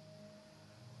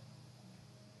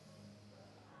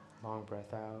 Long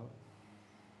breath out.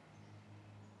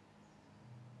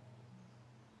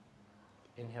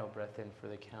 Inhale breath in for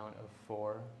the count of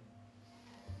 4,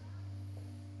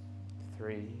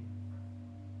 3,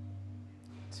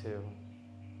 2,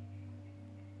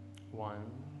 1.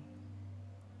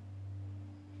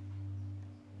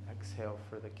 Exhale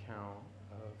for the count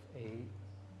of 8,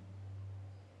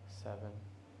 7,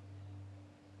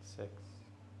 6,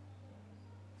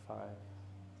 5,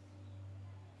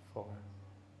 4,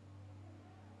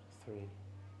 3,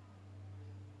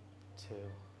 2,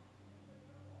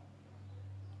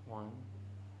 1.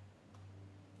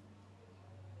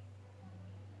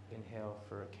 Inhale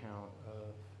for a count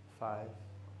of 5,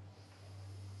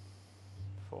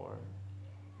 4,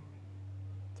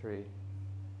 3,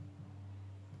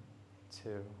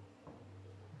 2,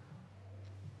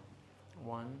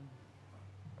 1.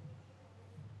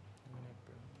 I'm going to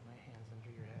bring my hands under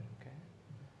your head, okay?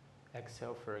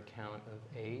 Exhale for a count of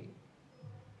 8.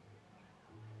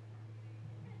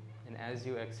 And as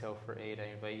you exhale for 8,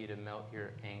 I invite you to melt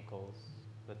your ankles.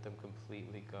 Let them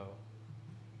completely go.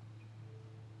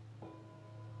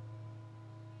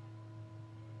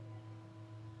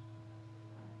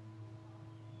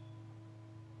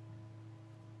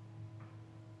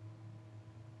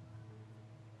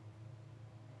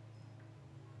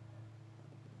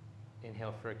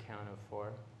 Inhale for a count of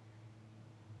 4,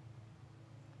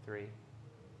 3,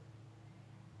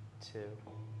 2,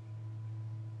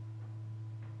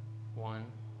 1.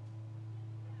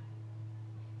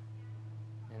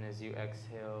 And as you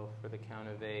exhale for the count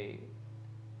of 8,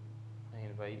 I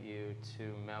invite you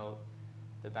to melt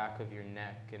the back of your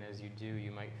neck. And as you do,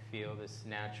 you might feel this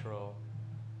natural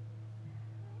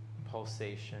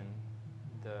pulsation,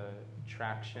 the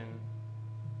traction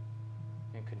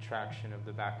and contraction of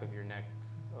the back of your neck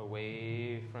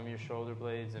away from your shoulder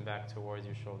blades and back towards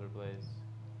your shoulder blades.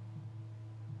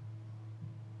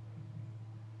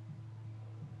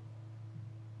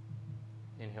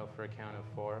 Inhale for a count of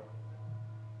 4,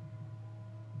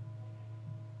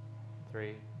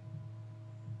 3,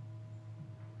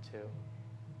 2,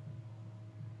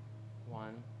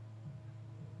 1.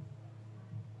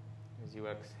 As you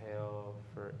exhale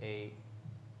for 8,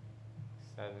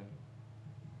 7,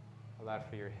 allow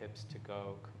for your hips to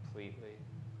go completely.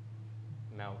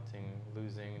 melting,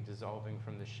 losing, dissolving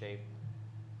from the shape.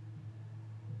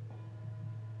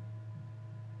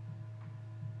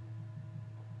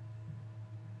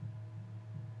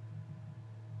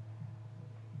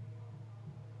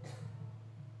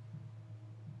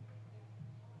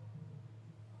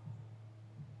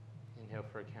 Inhale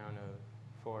for a count of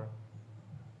 4,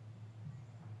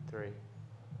 3,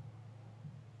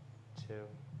 2,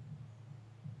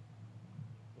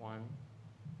 1.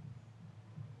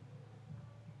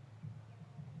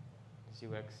 As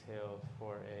you exhale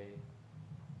for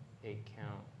a 8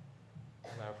 count,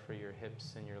 allow for your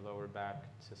hips and your lower back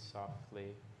to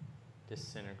softly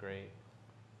disintegrate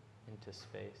into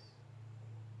space.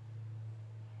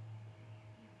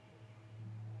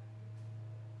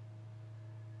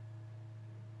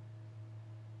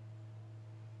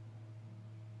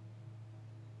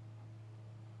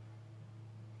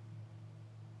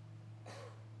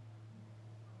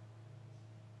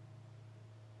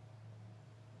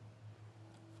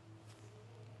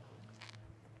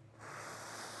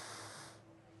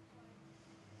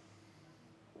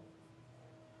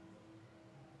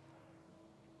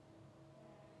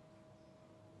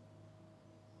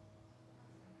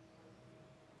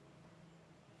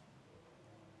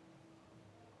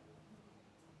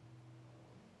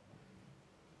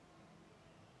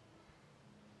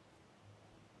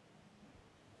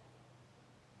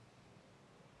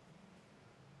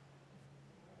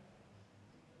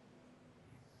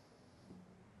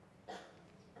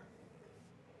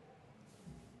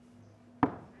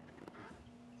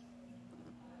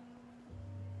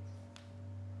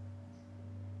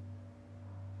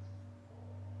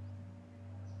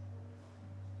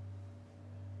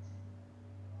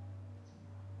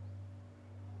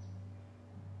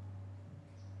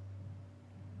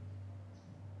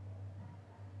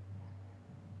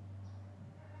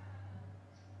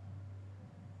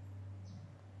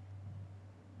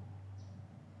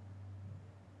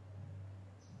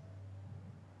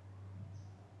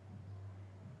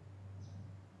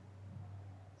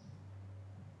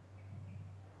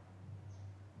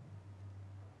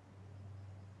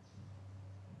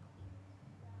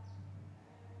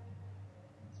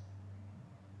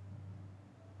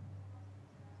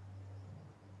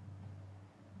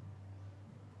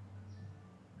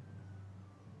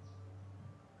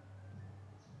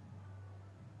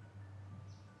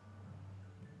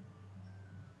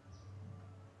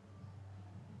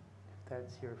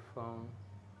 That's your phone.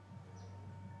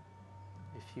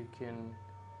 If you can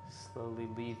slowly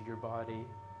leave your body,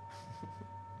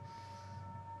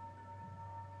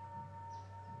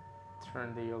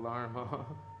 turn the alarm off.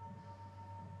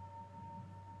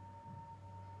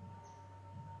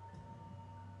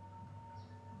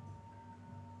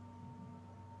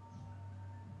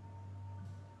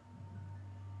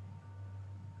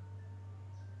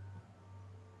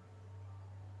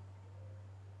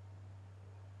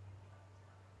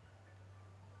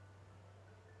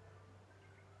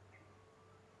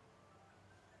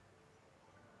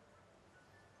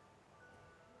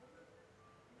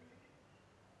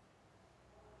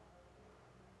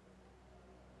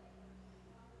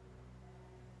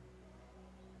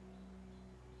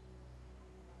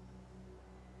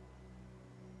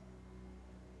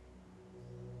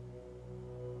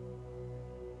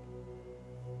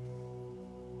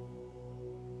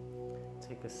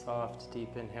 Take a soft,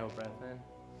 deep inhale, breath in.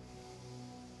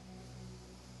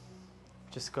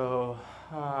 Just go,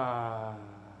 ah.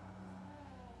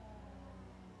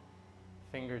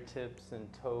 Fingertips and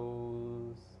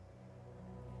toes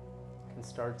can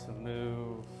start to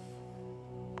move.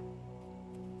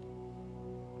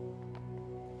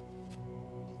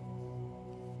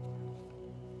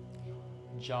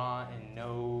 Jaw and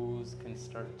nose can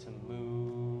start to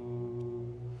move.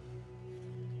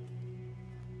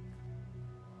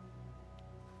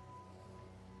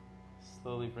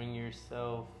 Slowly bring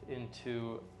yourself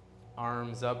into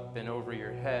arms up and over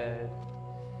your head.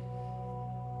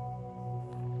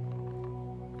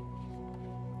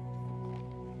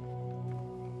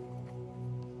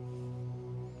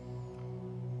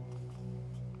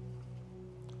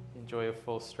 Enjoy a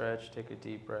full stretch. Take a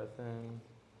deep breath in.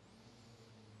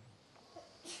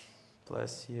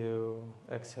 Bless you.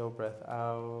 Exhale, breath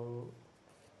out.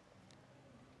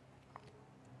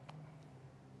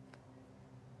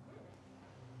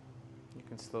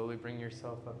 You can slowly bring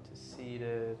yourself up to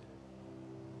seated.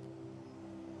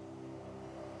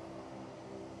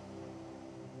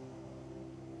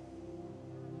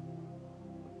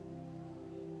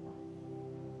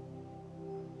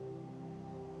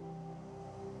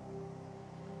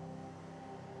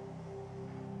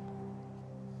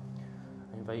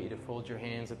 I invite you to fold your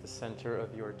hands at the center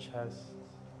of your chest.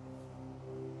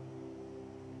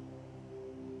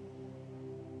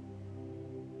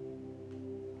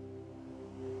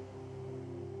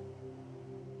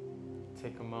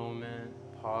 Take a moment,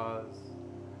 pause.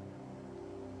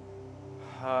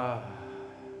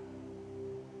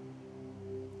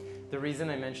 The reason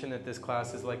I mentioned that this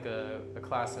class is like a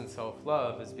class in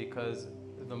self-love is because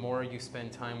the more you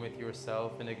spend time with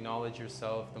yourself and acknowledge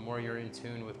yourself, the more you're in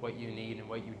tune with what you need and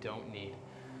what you don't need.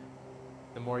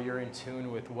 The more you're in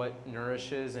tune with what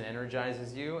nourishes and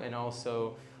energizes you, and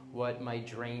also what might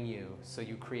drain you. So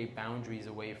you create boundaries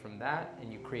away from that,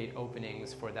 and you create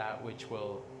openings for that which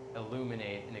will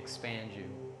illuminate and expand you.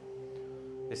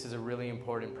 This is a really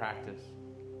important practice.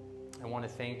 I want to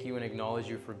thank you and acknowledge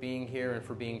you for being here and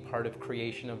for being part of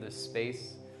creation of this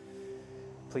space.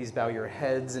 Please bow your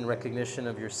heads in recognition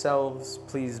of yourselves.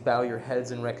 Please bow your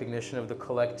heads in recognition of the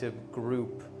collective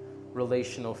group,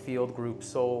 relational field group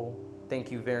soul.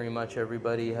 Thank you very much,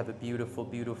 everybody. Have a beautiful,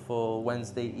 beautiful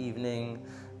Wednesday evening.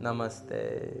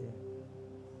 Namaste.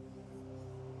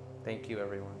 Thank you,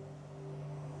 everyone.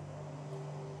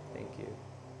 Thank you.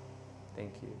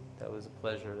 Thank you. That was a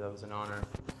pleasure. That was an honor.